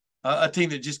Indiana, a team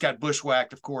that just got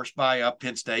bushwhacked, of course, by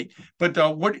Penn State? But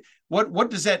what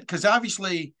does that? Because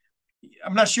obviously,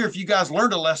 I'm not sure if you guys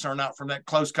learned a lesson or not from that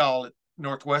close call at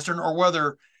Northwestern, or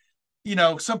whether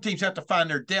some teams have to find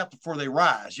their depth before they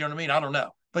rise. You know what I mean? I don't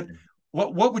know. But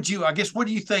what what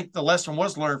do you think the lesson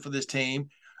was learned for this team?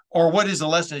 Or what is the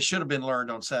lesson that should have been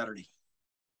learned on Saturday?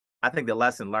 I think the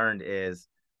lesson learned is,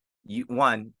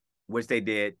 which they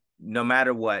did, no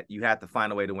matter what, you have to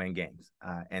find a way to win games.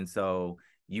 And so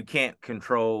you can't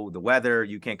control the weather.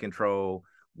 You can't control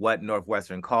what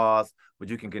Northwestern calls, but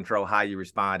you can control how you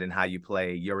respond and how you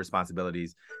play your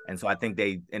responsibilities. And so I think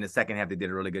in the second half, they did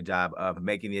a really good job of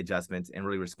making the adjustments and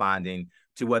really responding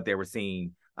to what they were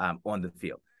seeing on the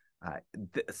field.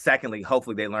 Secondly,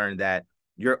 hopefully they learned that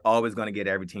you're always going to get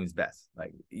every team's best.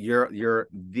 Like you're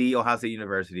the Ohio State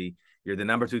University. You're the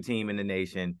number 2 team in the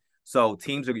nation. So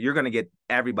you're going to get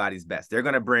everybody's best. They're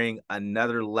going to bring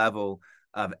another level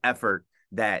of effort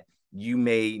that you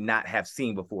may not have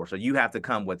seen before. So you have to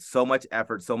come with so much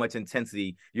effort, so much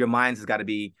intensity. Your mind's has got to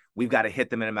be, we've got to hit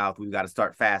them in the mouth. We've got to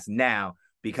start fast now,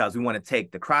 because we want to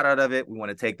take the crowd out of it. We want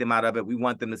to take them out of it. We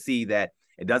want them to see that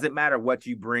it doesn't matter what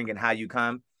you bring and how you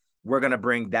come. We're going to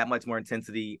bring that much more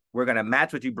intensity. We're going to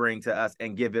match what you bring to us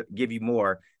and give you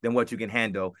more than what you can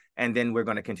handle. And then we're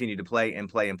going to continue to play and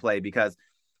play and play, because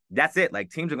that's it.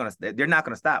 Like, teams they're not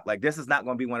going to stop. Like, this is not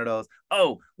going to be one of those,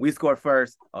 oh, we scored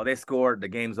first. Oh, they scored, the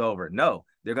game's over. No,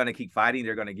 they're going to keep fighting.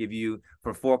 They're going to give you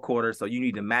for 4 quarters. So you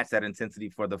need to match that intensity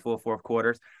for the full 4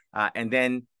 quarters. And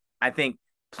then I think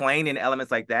playing in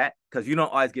elements like that, because you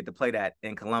don't always get to play that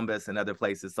in Columbus and other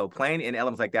places. So playing in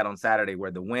elements like that on Saturday,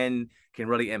 where the wind can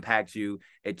really impact you,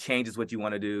 it changes what you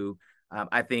want to do.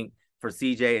 I think for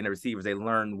CJ and the receivers, they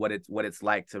learn what it's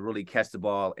like to really catch the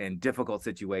ball in difficult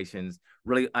situations,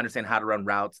 really understand how to run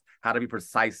routes, how to be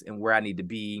precise in where I need to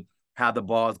be, how the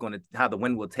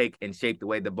wind will take and shape the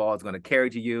way the ball is going to carry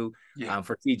to you. Yeah.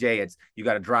 For CJ, it's, you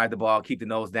got to drive the ball, keep the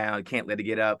nose down, you can't let it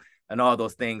get up, and all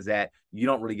those things that you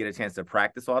don't really get a chance to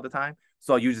practice all the time.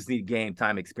 So you just need game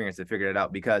time experience to figure it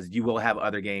out, because you will have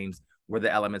other games where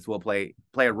the elements will play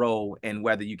a role in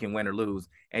whether you can win or lose,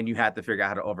 and you have to figure out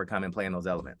how to overcome and play in those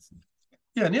elements.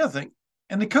 Yeah, and the other thing,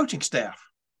 and the coaching staff,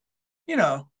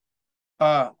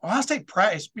 Ohio State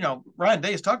practice, Ryan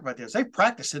Day has talked about this. They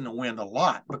practice in the wind a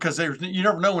lot, because you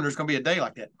never know when there's going to be a day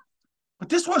like that. But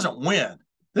this wasn't wind.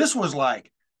 This was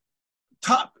like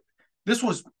this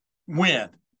was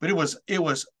wind, but it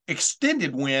was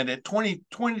extended wind at 20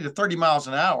 to 30 miles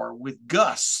an hour with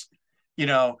gusts,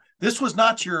 that This was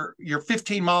not your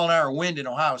 15-mile-an-hour wind in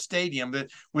Ohio Stadium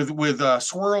that with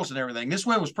swirls and everything. This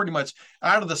wind was pretty much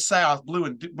out of the south,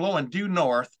 blowing due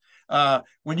north.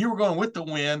 When you were going with the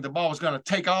wind, the ball was going to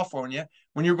take off on you.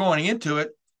 When you're going into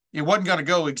it, it wasn't going to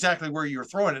go exactly where you were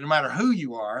throwing it, no matter who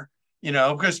you are,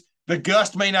 because the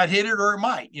gust may not hit it or it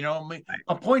might.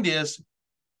 My point is,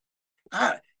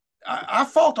 I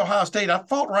fault Ohio State. I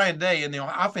fault Ryan Day and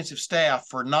the offensive staff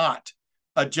for not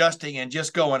adjusting and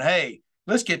just going, hey,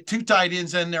 let's get 2 tight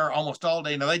ends in there almost all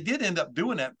day. Now, they did end up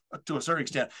doing that to a certain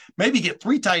extent. Maybe get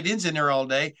 3 tight ends in there all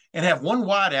day and have 1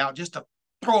 wide out just to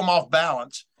throw them off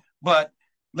balance. But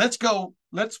let's go.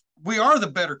 We are the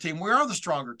better team. We are the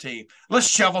stronger team. Let's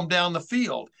shove them down the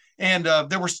field. And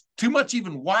there was too much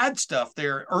even wide stuff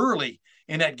there early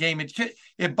in that game.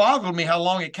 It boggled me how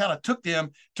long it kind of took them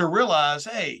to realize,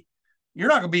 hey, you're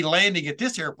not going to be landing at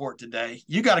this airport today.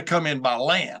 You got to come in by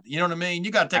land. You know what I mean? You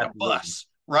got to take a bus,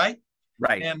 right?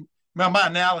 Right. And my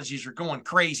analogies are going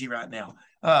crazy right now.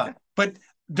 But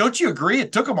don't you agree?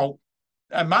 It took them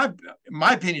in my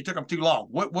opinion, it took them too long.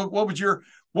 What was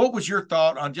your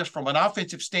thought on, just from an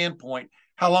offensive standpoint,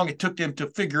 how long it took them to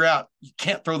figure out you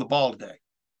can't throw the ball today?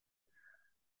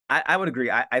 I would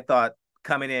agree. I thought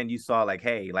coming in, you saw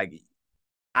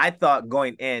I thought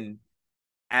going in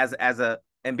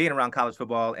and being around college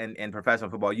football and professional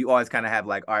football, you always kind of have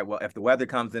all right, well, if the weather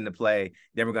comes into play,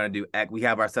 then we're going to do X. We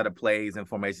have our set of plays and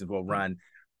formations we'll run.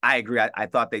 I agree. I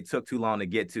thought they took too long to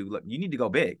get to. Look, you need to go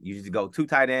big. You need to go 2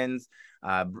 tight ends.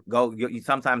 You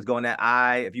sometimes go in that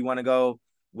I. If you want to go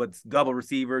with double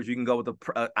receivers, you can go with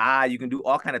the I. You can do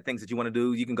all kind of things that you want to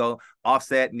do. You can go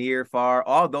offset, near, far,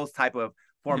 all those type of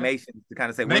formations to kind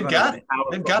of say they've got it.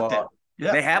 They've got that.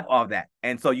 Yeah, they have all that,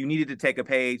 and so you needed to take a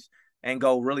page and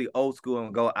go really old school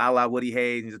and go a la Woody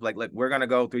Hayes and just look, we're going to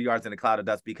go 3 yards in a cloud of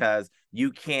dust because you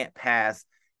can't pass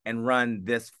and run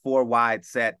this 4 wide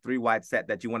set, 3 wide set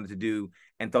that you wanted to do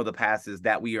and throw the passes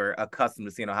that we are accustomed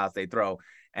to seeing Ohio State throw.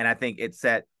 And I think it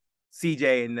set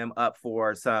CJ and them up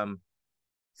for some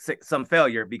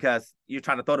failure because you're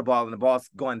trying to throw the ball and the ball's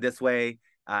going this way.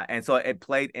 And so it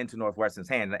played into Northwestern's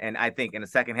hand. And I think in the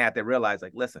second half, they realized,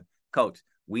 listen, coach,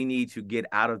 we need to get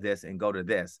out of this and go to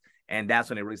this. And that's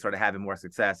when they really started having more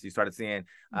success. You started seeing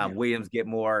Williams get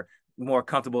more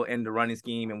comfortable in the running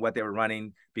scheme and what they were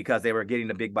running because they were getting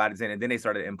the big bodies in, and then they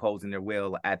started imposing their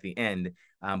will at the end.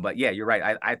 But yeah, you're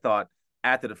right. I thought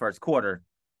after the first quarter,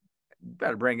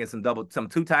 better bring in some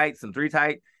 2 tight, some 3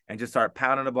 tight, and just start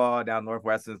pounding the ball down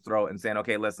Northwestern's throat and saying,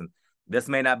 okay, listen, this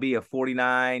may not be a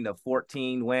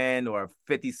 49-14 win or a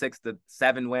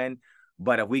 56-7 win,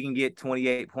 but if we can get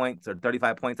 28 points or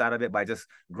 35 points out of it by just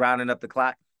grounding up the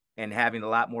clock and having a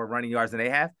lot more running yards than they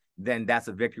have, then that's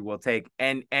a victory we'll take.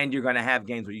 And you're going to have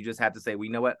games where you just have to say, we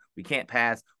know what, we can't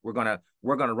pass. We're going to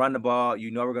run the ball.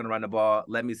 We're going to run the ball.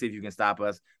 Let me see if you can stop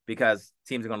us, because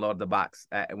teams are going to load the box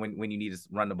when you need to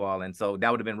run the ball. And so that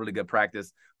would have been really good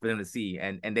practice for them to see.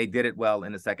 And they did it well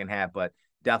in the second half, but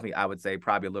definitely I would say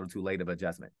probably a little too late of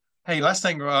adjustment. Hey, last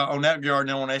thing on that regard,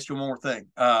 and I want to ask you one more thing.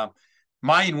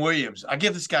 Mayan Williams, I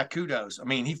give this guy kudos. I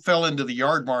mean, he fell into the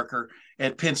yard marker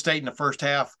at Penn State in the first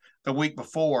half the week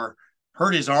before,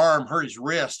 hurt his arm, hurt his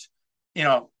wrist.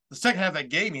 The second half of that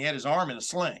game, he had his arm in a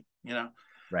sling,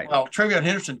 Right. Well, Travion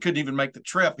Henderson couldn't even make the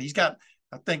trip. He's got,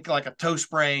 I think, like a toe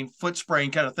sprain, foot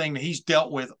sprain kind of thing that he's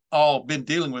been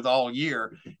dealing with all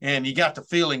year. And you got the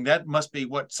feeling that must be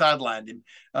what sidelined him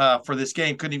for this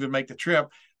game. Couldn't even make the trip.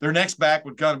 Their next back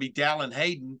was going to be Dallin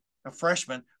Hayden, a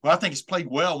freshman. Well, I think he's played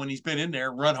well when he's been in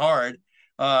there, run hard.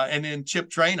 And then Chip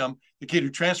Trainum, the kid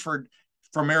who transferred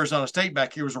from Arizona State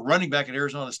back here, was a running back at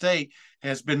Arizona State,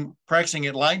 has been practicing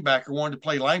at linebacker, wanted to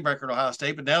play linebacker at Ohio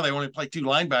State, but now they only play 2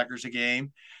 linebackers a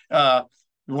game. Well,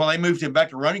 they moved him back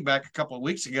to running back a couple of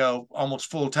weeks ago,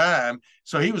 almost full time.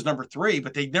 So he was number 3,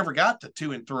 but they never got to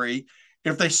 2 and 3.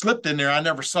 If they slipped in there, I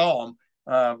never saw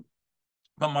them.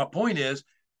 But my point is,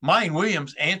 Mayan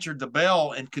Williams answered the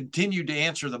bell and continued to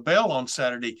answer the bell on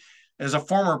Saturday. As a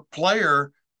former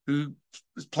player who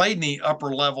played in the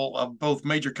upper level of both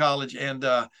major college and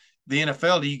the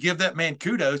NFL, do you give that man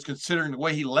kudos considering the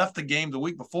way he left the game the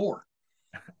week before?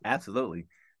 Absolutely.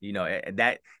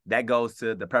 That goes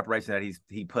to the preparation that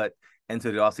he put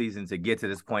into the offseason to get to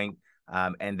this point,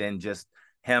 and then just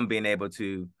him being able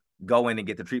to go in and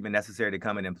get the treatment necessary to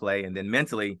come in and play. And then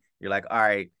mentally, you're like, all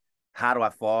right, how do I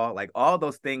fall? Like all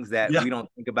those things that we don't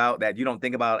think about, that you don't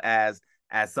think about as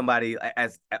somebody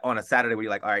as on a Saturday where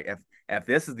you're like, all right, if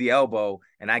this is the elbow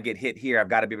and I get hit here, I've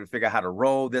got to be able to figure out how to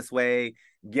roll this way,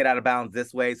 get out of bounds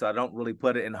this way, so I don't really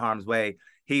put it in harm's way.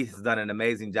 He's done an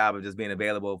amazing job of just being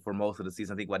available for most of the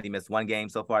season. I think he missed 1 game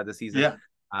so far this season. Yeah.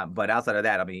 But outside of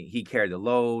that, I mean, he carried the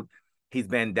load. he's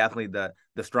been definitely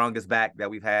the strongest back that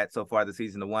we've had so far this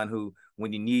season. The one who,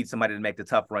 when you need somebody to make the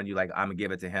tough run, you like, I'm gonna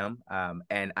give it to him.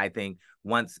 And I think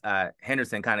once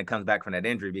Henderson kind of comes back from that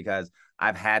injury, because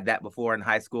I've had that before in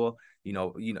high school.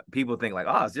 People think like,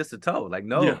 oh, it's just a toe. Like,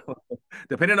 no, yeah.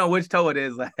 Depending on which toe it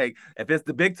is, like if it's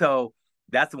the big toe,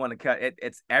 that's the one to cut.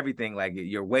 It's everything, like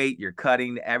your weight, your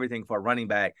cutting, everything for a running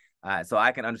back. So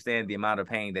I can understand the amount of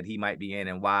pain that he might be in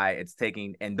and why it's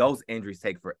taking, and those injuries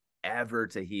take forever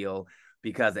to heal,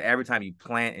 because every time you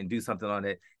plant and do something on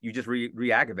it, you just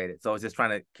re-aggravate it. So it's just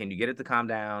can you get it to calm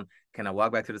down? Can I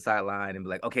walk back to the sideline and be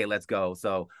like, okay, let's go.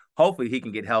 So hopefully he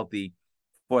can get healthy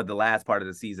for the last part of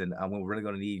the season when we're really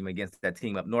going to need him against that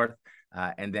team up north.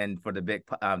 And then for the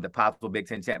possible Big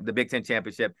Ten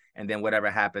championship, and then whatever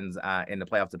happens in the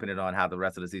playoffs, depending on how the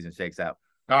rest of the season shakes out.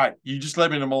 All right. You just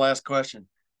led me to my last question.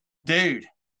 Dude,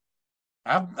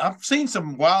 I've seen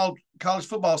some wild college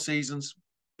football seasons,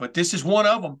 but this is one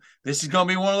of them. This is going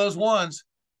to be one of those ones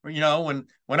where,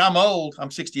 when I'm old,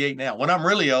 I'm 68 now. When I'm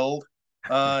really old,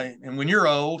 and when you're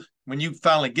old, when you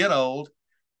finally get old,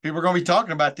 people are going to be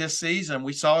talking about this season.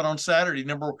 We saw it on Saturday.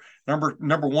 Number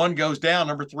one goes down.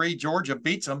 Number 3, Georgia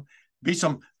beats them,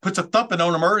 puts a thumping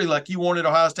on them early, like you wanted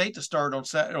Ohio State to start on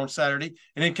Saturday,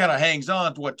 and then kind of hangs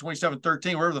on to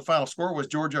 27-13, whatever the final score was.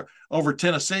 Georgia over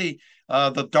Tennessee,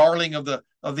 the darling of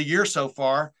the year so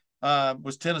far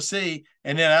was Tennessee,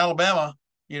 and then Alabama.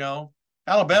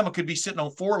 Alabama could be sitting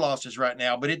on 4 losses right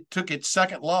now, but it took its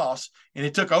second loss, and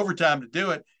it took overtime to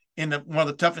do it in one of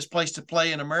the toughest places to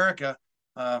play in America.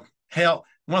 Hell,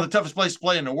 one of the toughest places to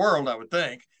play in the world, I would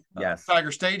think. Yes.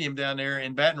 Tiger Stadium down there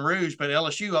in Baton Rouge, but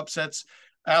LSU upsets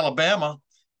Alabama,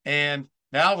 and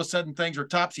now all of a sudden things are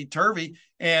topsy-turvy,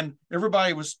 and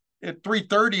everybody was at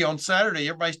 3:30 on Saturday.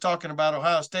 Everybody's talking about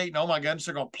Ohio State, and oh my goodness,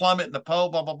 they're going to plummet in the poll,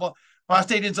 blah, blah, blah. Ohio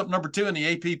State ends up number 2 in the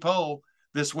AP poll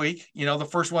this week, the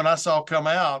first one I saw come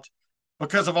out,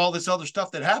 because of all this other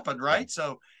stuff that happened, right?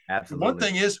 So absolutely. One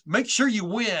thing is, make sure you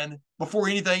win before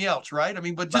anything else, right? I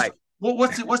mean, but just right.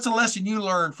 What's the lesson you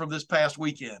learned from this past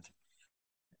weekend?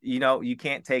 You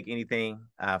can't take anything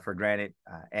for granted.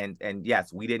 And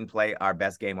yes, we didn't play our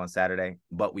best game on Saturday,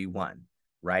 but we won,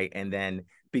 right? And then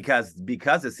because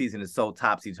the season is so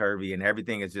topsy-turvy and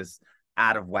everything is just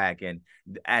out of whack, and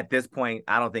at this point,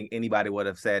 I don't think anybody would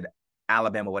have said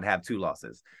Alabama would have 2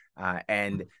 losses.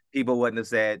 And people wouldn't have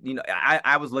said,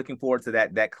 I was looking forward to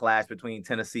that clash between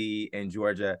Tennessee and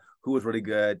Georgia, who was really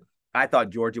good. I thought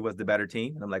Georgia was the better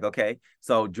team. And I'm like, okay,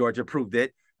 so Georgia proved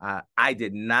it. I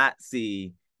did not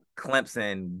see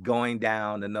Clemson going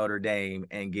down to Notre Dame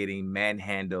and getting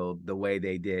manhandled the way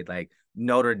they did. Like,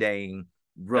 Notre Dame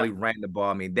really ran the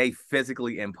ball. I mean, they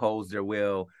physically imposed their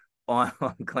will on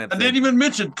Clemson. I didn't even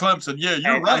mention Clemson. Yeah,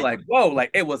 you're right. I'm like, whoa,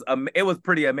 like it was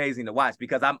pretty amazing to watch,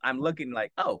 because I'm looking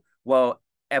like, oh, well,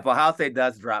 if Ohio State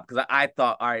does drop, because I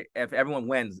thought, all right, if everyone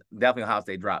wins, definitely Ohio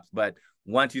State drops. But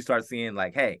once you start seeing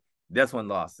like, hey, this one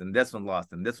lost and this one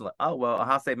lost and this one, oh, well,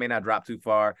 Ohio State may not drop too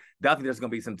far. Definitely there's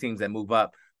going to be some teams that move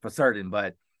up for certain.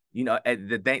 But,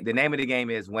 the name of the game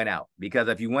is win out, because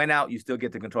if you win out, you still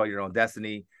get to control your own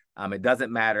destiny. It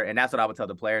doesn't matter. And that's what I would tell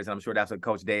the players. And I'm sure that's what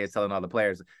Coach Day is telling all the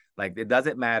players. Like, it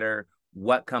doesn't matter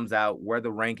what comes out, where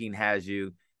the ranking has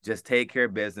you. Just take care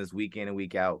of business week in and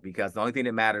week out, because the only thing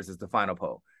that matters is the final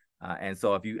poll. And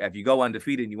so if you go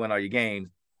undefeated and you win all your games,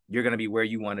 you're going to be where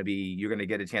you want to be. You're going to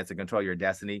get a chance to control your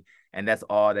destiny. And that's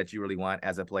all that you really want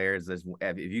as a player, is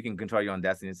if you can control your own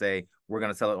destiny and say, we're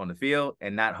going to sell it on the field,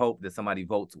 and not hope that somebody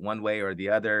votes one way or the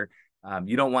other.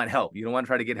 You don't want help. You don't want to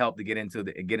try to get help to get into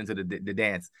the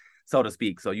dance, so to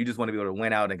speak. So you just want to be able to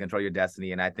win out and control your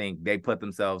destiny. And I think they put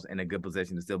themselves in a good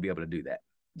position to still be able to do that.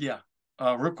 Yeah.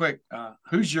 Real quick,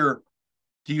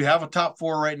 do you have a top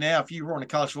 4 right now? If you were on the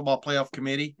college football playoff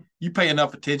committee, you pay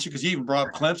enough attention, because you even brought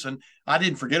up Clemson. I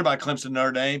didn't forget about Clemson,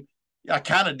 Notre Dame. I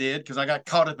kind of did, because I got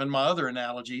caught up in my other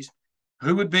analogies.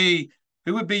 Who would be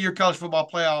your college football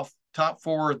playoff top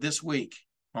 4 this week,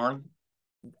 Marlon?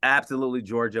 Absolutely,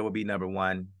 Georgia would be number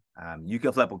 1. You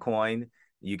can flip a coin.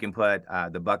 You can put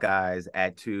the Buckeyes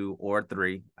at 2 or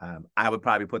 3. I would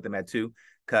probably put them at 2,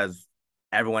 because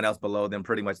everyone else below them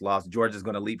pretty much lost. Georgia's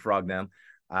going to leapfrog them.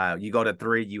 You go to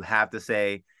 3, you have to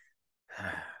say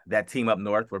that team up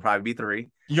north would probably be 3.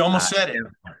 You almost said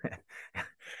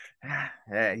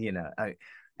it.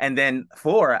 And then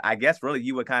 4, I guess really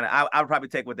you would kind of, I would probably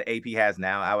take what the AP has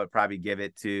now. I would probably give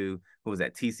it to, who was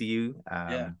that, TCU?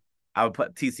 I would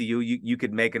put TCU. You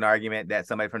could make an argument that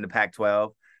somebody from the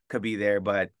Pac-12 could be there,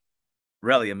 but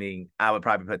really, I mean, I would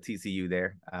probably put TCU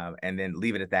there, and then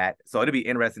leave it at that. So it'll be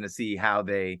interesting to see how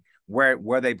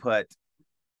where they put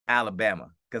Alabama,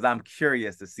 because I'm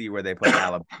curious to see where they put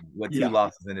Alabama with 2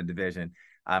 losses in the division.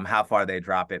 how far they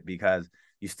drop it, because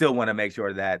you still want to make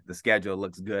sure that the schedule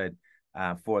looks good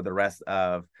for the rest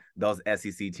of those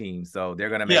SEC teams. So they're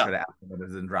going to make sure that Alabama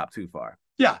doesn't drop too far.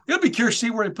 Yeah, it'll be curious to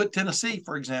see where they put Tennessee,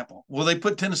 for example. Will they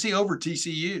put Tennessee over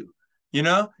TCU? You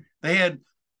know, they had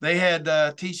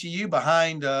TCU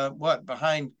behind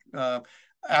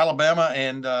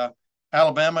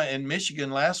Alabama and Michigan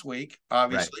last week,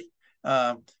 obviously.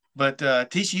 Right. But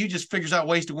TCU just figures out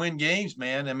ways to win games,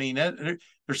 man. I mean,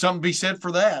 there's something to be said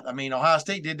for that. I mean, Ohio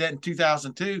State did that in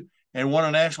 2002 and won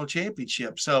a national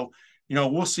championship. So,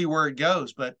 we'll see where it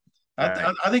goes. But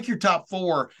I think your top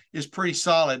four is pretty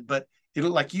solid. But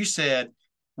like you said,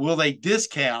 will they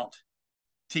discount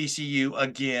TCU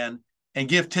again and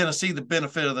give Tennessee the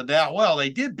benefit of the doubt? Well, they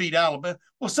did beat Alabama.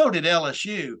 Well, so did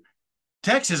LSU.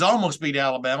 Texas almost beat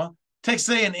Alabama. Texas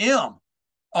A&M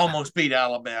almost beat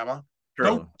Alabama.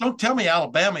 True. Don't tell me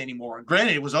Alabama anymore.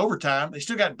 Granted, it was overtime. They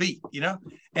still got beat,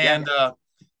 And,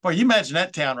 boy, you imagine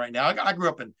that town right now. I grew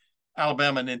up in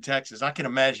Alabama and then Texas. I can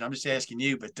imagine. I'm just asking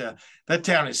you, but that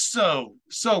town is so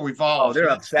revolved. Oh, they're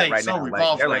upset right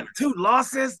now. They're like 2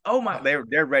 losses. Oh my!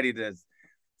 They're ready to.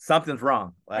 Something's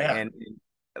wrong. And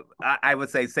I would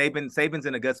say Saban's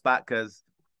in a good spot because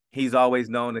he's always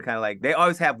known to kind of they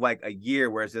always have a year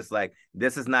where it's just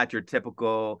this is not your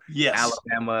typical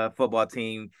Alabama football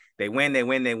team. They win.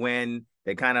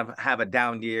 They kind of have a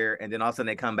down year, and then all of a sudden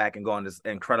they come back and go on this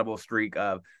incredible streak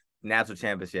of national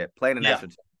championship, playing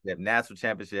the national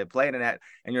championship, playing in that,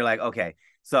 and you're like, okay,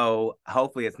 so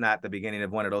hopefully it's not the beginning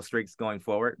of one of those streaks going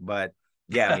forward. But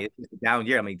yeah, it's a down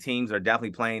year. I mean, teams are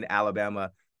definitely playing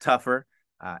Alabama tougher.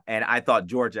 And I thought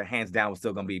Georgia, hands down, was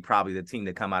still going to be probably the team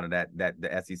to come out of that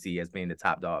the SEC as being the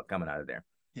top dog coming out of there.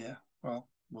 Yeah, well,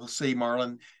 we'll see,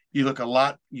 Marlon. You look a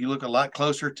lot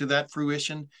closer to that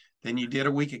fruition than you did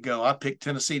a week ago. I picked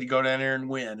Tennessee to go down there and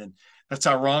win, and that's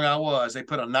how wrong I was. They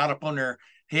put a knot up on their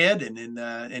head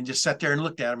and just sat there and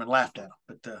looked at them and laughed at them.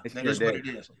 But that is what it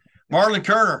is. Marlon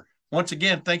Kerner, once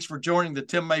again, thanks for joining the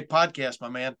Tim May podcast, my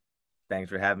man. Thanks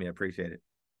for having me. I appreciate it.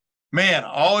 Man, I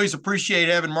always appreciate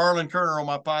having Marlon Kerner on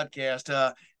my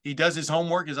podcast. He does his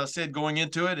homework, as I said, going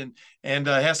into it, and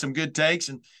has some good takes.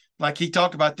 And like he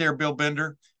talked about there, Bill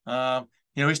Bender,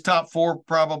 his top four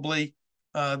probably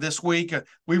this week.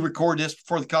 We record this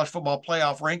before the college football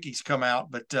playoff rankings come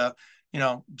out, but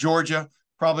Georgia,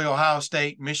 probably Ohio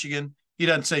State, Michigan. He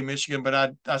doesn't say Michigan,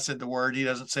 but I said the word. He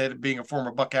doesn't say it, being a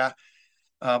former Buckeye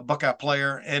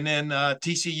player. And then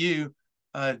TCU.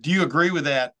 Do you agree with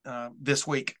that this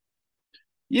week?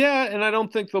 Yeah, and I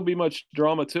don't think there'll be much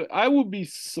drama to it. I will be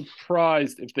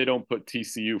surprised if they don't put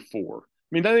TCU 4. I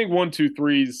mean, I think 1, 2,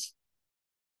 3's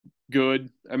good.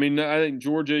 I mean, I think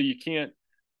Georgia, you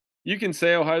can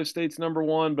say Ohio State's number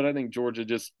 1, but I think Georgia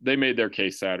they made their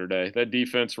case Saturday. That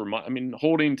defense,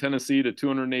 holding Tennessee to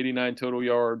 289 total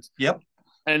yards. Yep.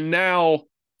 And now,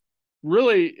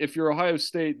 really, if you're Ohio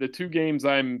State, the 2 games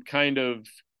I'm kind of,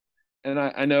 and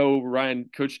I know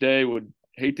Coach Day would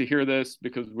hate to hear this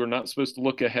because we're not supposed to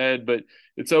look ahead, but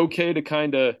it's okay to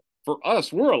kind of, for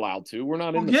us, we're allowed to. We're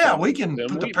not in the yeah, we can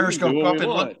put the periscope up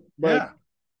and look. But,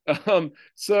 yeah.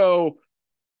 So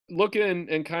looking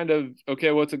and kind of,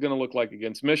 okay, what's it going to look like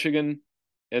against Michigan?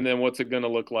 And then what's it going to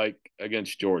look like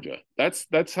against Georgia? That's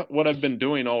what I've been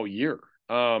doing all year.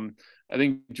 I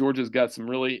think Georgia's got some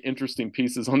really interesting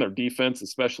pieces on their defense,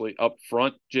 especially up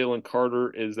front. Jalen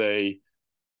Carter is a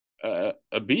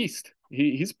beast.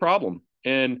 He's a problem.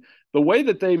 And the way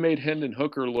that they made Hendon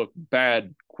Hooker look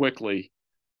bad quickly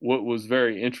was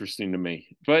very interesting to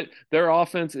me. But their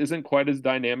offense isn't quite as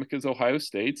dynamic as Ohio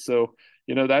State. So,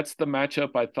 that's the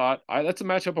matchup that's a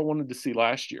matchup I wanted to see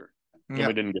last year. And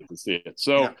we didn't get to see it.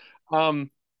 So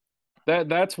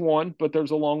that's one, but there's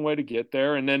a long way to get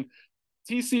there. And then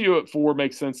TCU at 4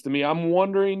 makes sense to me. I'm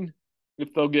wondering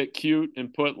if they'll get cute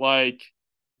and put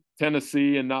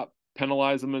Tennessee and not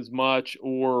penalize them as much,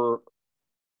 or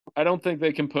I don't think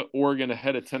they can put Oregon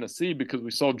ahead of Tennessee because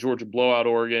we saw Georgia blow out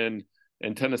Oregon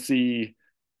and Tennessee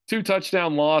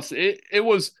 2-touchdown loss. It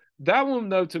was that one,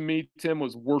 though, to me, Tim,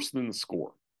 was worse than the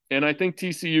score. And I think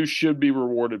TCU should be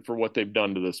rewarded for what they've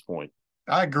done to this point.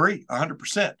 I agree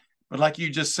 100%. But like you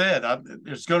just said,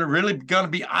 it's going to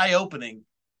be eye-opening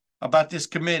about this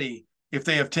committee if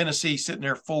they have Tennessee sitting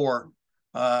there 4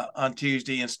 on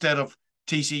Tuesday instead of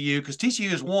TCU, because TCU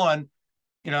has won,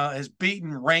 has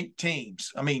beaten ranked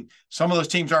teams. I mean, some of those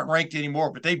teams aren't ranked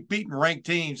anymore, but they've beaten ranked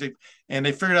teams, and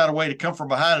they figured out a way to come from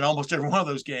behind in almost every one of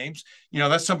those games.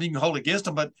 That's something you can hold against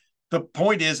them. But the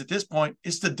point is, at this point,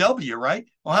 it's the W, right?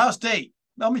 Ohio State,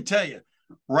 let me tell you,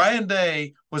 Ryan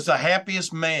Day was the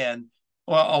happiest man,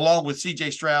 along with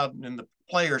C.J. Stroud and the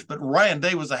players, but Ryan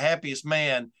Day was the happiest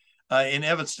man in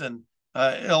Evanston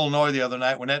Illinois the other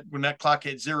night when that clock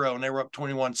hit 0 and they were up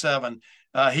 21-7.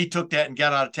 He took that and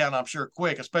got out of town, I'm sure,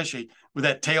 quick, especially with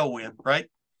that tailwind, right?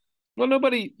 Well,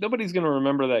 nobody's going to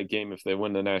remember that game if they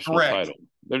win the national title.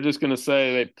 They're just going to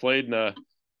say they played in a.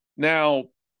 Now,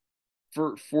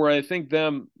 for I think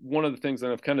them, one of the things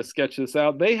that I've kind of sketched this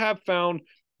out, they have found.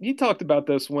 He talked about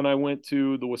this when I went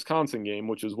to the Wisconsin game,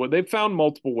 which is what they've found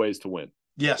multiple ways to win.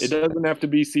 Yes, it doesn't have to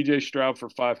be C.J. Stroud for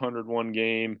 501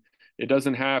 game. It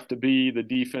doesn't have to be the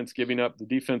defense giving up. The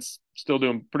defense still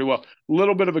doing pretty well. A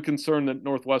little bit of a concern that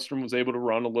Northwestern was able to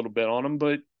run a little bit on them,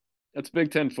 but that's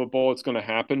Big Ten football. It's going to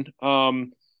happen.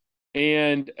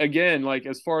 And again, like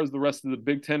as far as the rest of the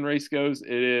Big Ten race goes,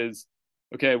 it is,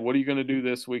 okay, what are you going to do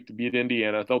this week to beat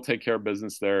Indiana? They'll take care of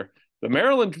business there. The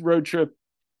Maryland road trip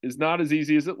is not as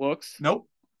easy as it looks. Nope.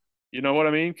 You know what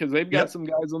I mean? Because they've got some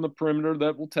guys on the perimeter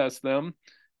that will test them.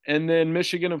 And then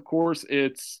Michigan, of course,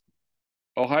 it's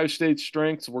Ohio State's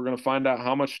strengths. We're going to find out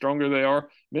how much stronger they are.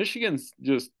 Michigan's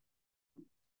just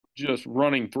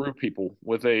running through people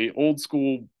with a old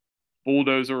school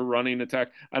bulldozer running attack.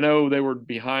 I know they were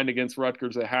behind against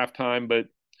Rutgers at halftime, but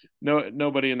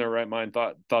nobody in their right mind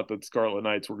thought that Scarlet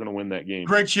Knights were going to win that game.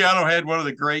 Greg Schiano had one of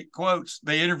the great quotes.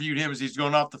 They interviewed him as he's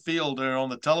going off the field on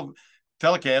the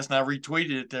telecast, and I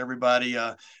retweeted it to everybody.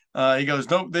 He goes,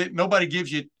 nobody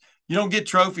gives you. You don't get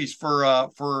trophies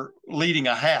for leading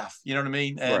a half. You know what I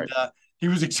mean? And he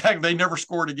was exactly. They never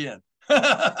scored again.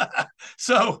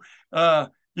 So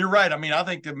you're right. I mean, I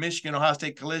think the Michigan-Ohio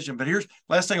State collision. But here's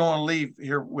last thing I want to leave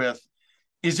here with: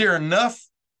 is there enough?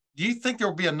 Do you think there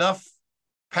will be enough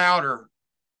powder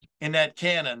in that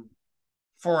cannon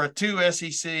for a 2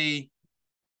 SEC,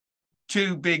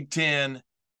 2 Big Ten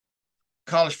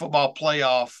college football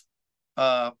playoff?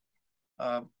 What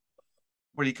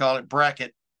do you call it?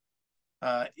 Bracket.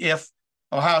 If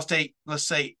Ohio State, let's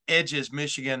say, edges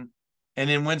Michigan and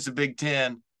then wins the Big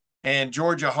Ten, and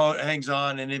Georgia hangs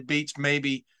on and it beats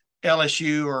maybe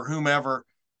LSU or whomever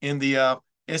in the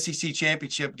SEC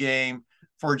championship game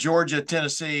for Georgia,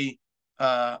 Tennessee,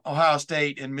 Ohio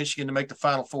State, and Michigan to make the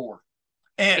Final Four,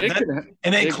 and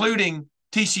including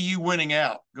TCU winning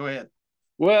out. Go ahead.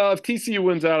 Well, if TCU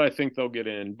wins out, I think they'll get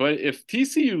in. But if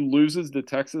TCU loses to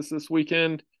Texas this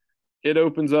weekend, it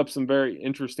opens up some very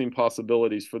interesting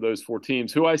possibilities for those 4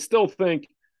 teams, who I still think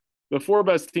the 4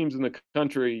 best teams in the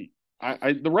country.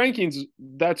 The rankings,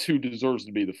 that's who deserves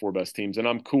to be the 4 best teams, and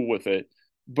I'm cool with it.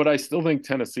 But I still think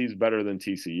Tennessee's better than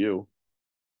TCU.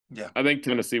 Yeah, I think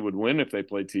Tennessee would win if they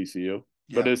played TCU,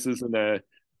 but this isn't a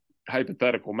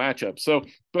hypothetical matchup. So,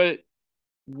 but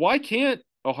why can't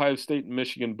Ohio State and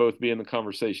Michigan both be in the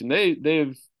conversation?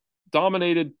 They've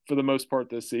dominated for the most part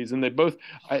this season.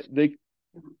 They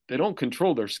don't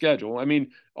control their schedule. I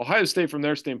mean, Ohio State, from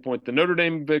their standpoint, the Notre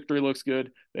Dame victory looks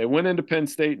good. They went into Penn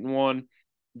State and won.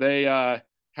 They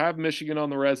have Michigan on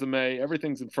the resume.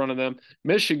 Everything's in front of them.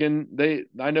 Michigan,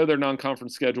 I know their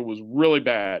non-conference schedule was really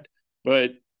bad,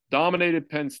 but dominated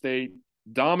Penn State,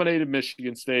 dominated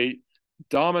Michigan State,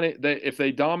 if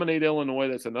they dominate Illinois,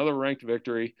 that's another ranked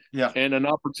victory, and an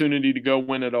opportunity to go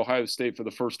win at Ohio State for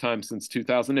the first time since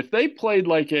 2000. If they played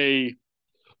like a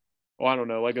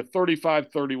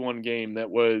 35-31 game that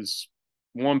was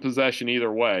one possession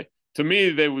either way, to me,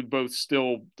 they would both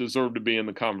still deserve to be in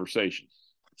the conversation.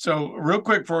 So real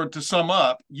quick to sum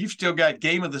up, you've still got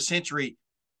Game of the Century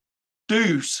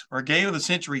Deuce or Game of the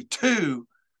Century 2.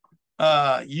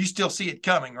 You still see it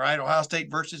coming, right? Ohio State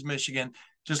versus Michigan,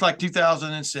 just like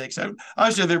 2006.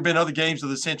 Obviously, there have been other games of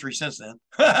the century since then.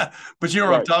 But you know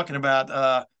what I'm talking about.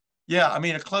 I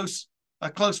mean, a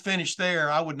close finish there.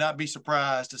 I would not be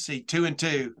surprised to see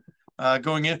 2-2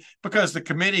 going in, because the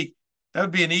committee, that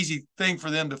would be an easy thing for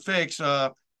them to fix.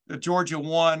 Georgia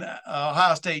 1,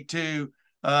 Ohio State 2,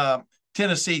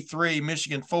 Tennessee 3,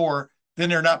 Michigan 4. Then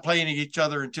they're not playing each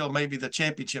other until maybe the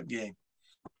championship game.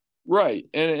 Right.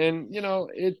 And you know,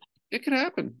 it could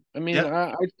happen. I mean,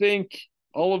 I think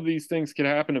all of these things could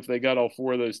happen if they got all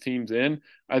 4 of those teams in.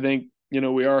 I think, you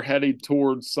know, we are headed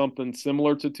towards something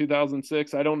similar to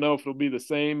 2006. I don't know if it'll be the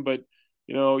same, but,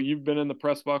 you know, you've been in the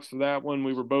press box for that one.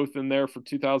 We were both in there for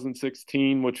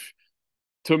 2016, which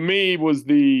to me was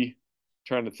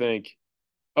trying to think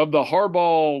of the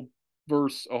Harbaugh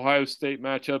versus Ohio State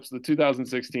matchups. The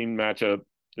 2016 matchup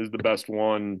is the best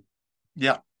one.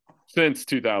 Yeah. Since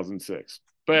 2006.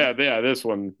 But this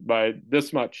one by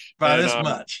this much. This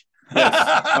much.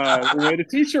 Yes. We made a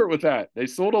T-shirt with that. They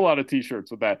sold a lot of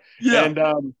T-shirts with that. Yeah.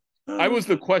 And I was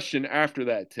the question after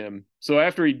that, Tim. So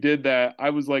after he did that,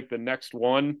 I was like the next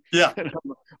one. Yeah. And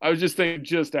I was just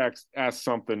thinking, ask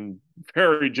something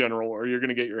very general, or you're going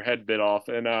to get your head bit off.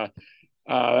 And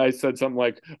I said something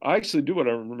like, I actually do want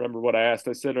to remember what I asked.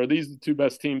 I said, are these the two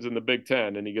best teams in the Big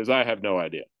Ten? And he goes, I have no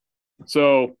idea.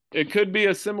 So it could be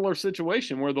a similar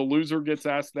situation where the loser gets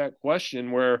asked that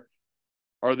question where,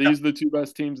 are these the two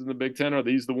best teams in the Big Ten? Are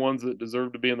these the ones that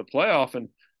deserve to be in the playoff? And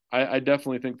I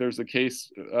definitely think there's a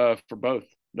case for both,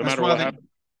 no matter what happens.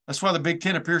 That's why the Big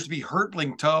Ten appears to be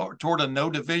hurtling toward a no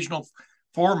divisional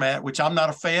format, which I'm not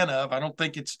a fan of. I don't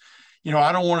think it's,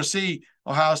 I don't want to see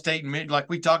Ohio State and like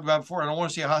we talked about before. I don't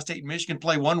want to see Ohio State and Michigan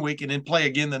play one week and then play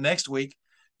again the next week.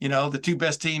 The two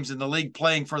best teams in the league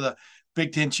playing for the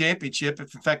Big Ten championship.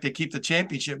 If in fact they keep the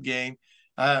championship game,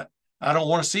 I don't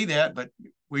want to see that, but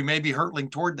we may be hurtling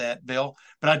toward that, Bill.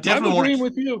 But I definitely I'm agreeing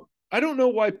with you. I don't know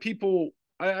why people.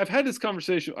 I've had this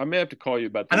conversation. I may have to call you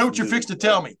about this. I know what you're fixed to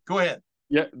tell me. Go ahead.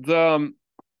 Yeah, the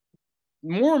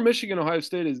more Michigan Ohio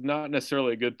State is not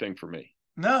necessarily a good thing for me.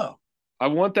 No, I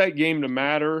want that game to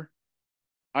matter.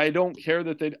 I don't care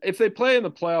that if they play in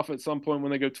the playoff at some point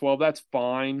when they go 12, that's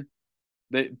fine.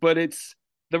 But it's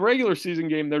the regular season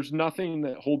game. There's nothing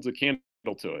that holds a candle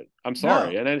to it. I'm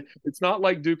sorry, and it's not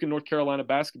like Duke and North Carolina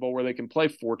basketball where they can play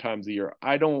 4 times a year.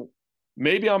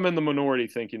 Maybe I'm in the minority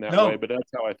thinking that way, but that's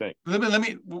how I think. Let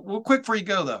me real quick before you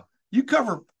go though. You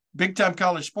cover big time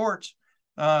college sports.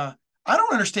 I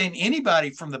don't understand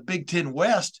anybody from the Big Ten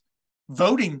West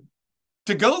voting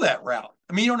to go that route.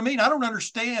 I mean, you know what I mean? I don't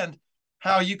understand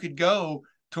how you could go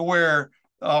to where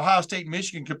Ohio State and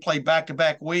Michigan could play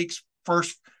back-to-back weeks,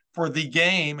 first for the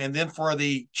game and then for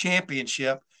the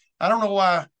championship. I don't know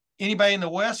why anybody in the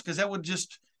West, because that would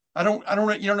just, I don't,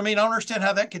 you know what I mean? I don't understand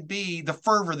how that could be the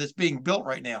fervor that's being built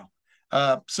right now.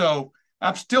 So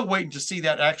I'm still waiting to see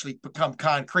that actually become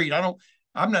concrete.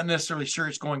 I'm not necessarily sure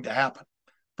it's going to happen,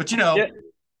 but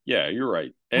yeah, you're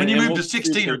right. When you move to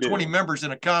 16 or 20 members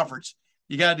in a conference,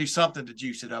 you got to do something to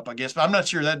juice it up, I guess. But I'm not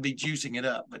sure that'd be juicing it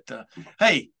up. But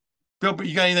hey, Bill,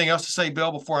 you got anything else to say,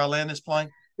 Bill, before I land this plane?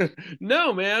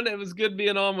 No, man, it was good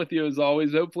being on with you as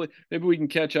always. Hopefully, maybe we can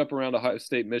catch up around Ohio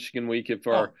State, Michigan week if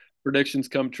our predictions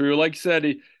come true. Like you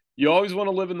said, you always want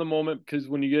to live in the moment because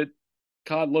when you get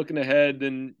caught looking ahead,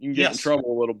 then you can get in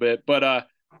trouble a little bit. But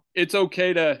it's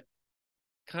okay to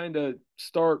kind of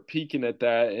start peeking at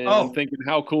that and thinking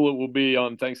how cool it will be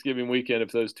on Thanksgiving weekend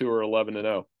if those two are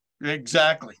 11-0.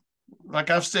 Exactly. Like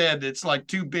I've said, it's like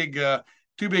two big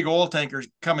oil tankers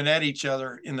coming at each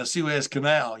other in the Suez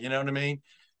Canal. You know what I mean?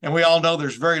 And we all know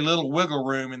there's very little wiggle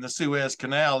room in the Suez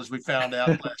Canal, as we found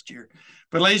out last year.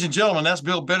 But ladies and gentlemen, that's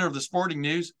Bill Benner of the Sporting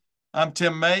News. I'm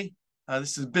Tim May.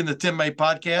 This has been the Tim May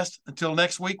Podcast. Until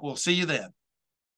next week, we'll see you then.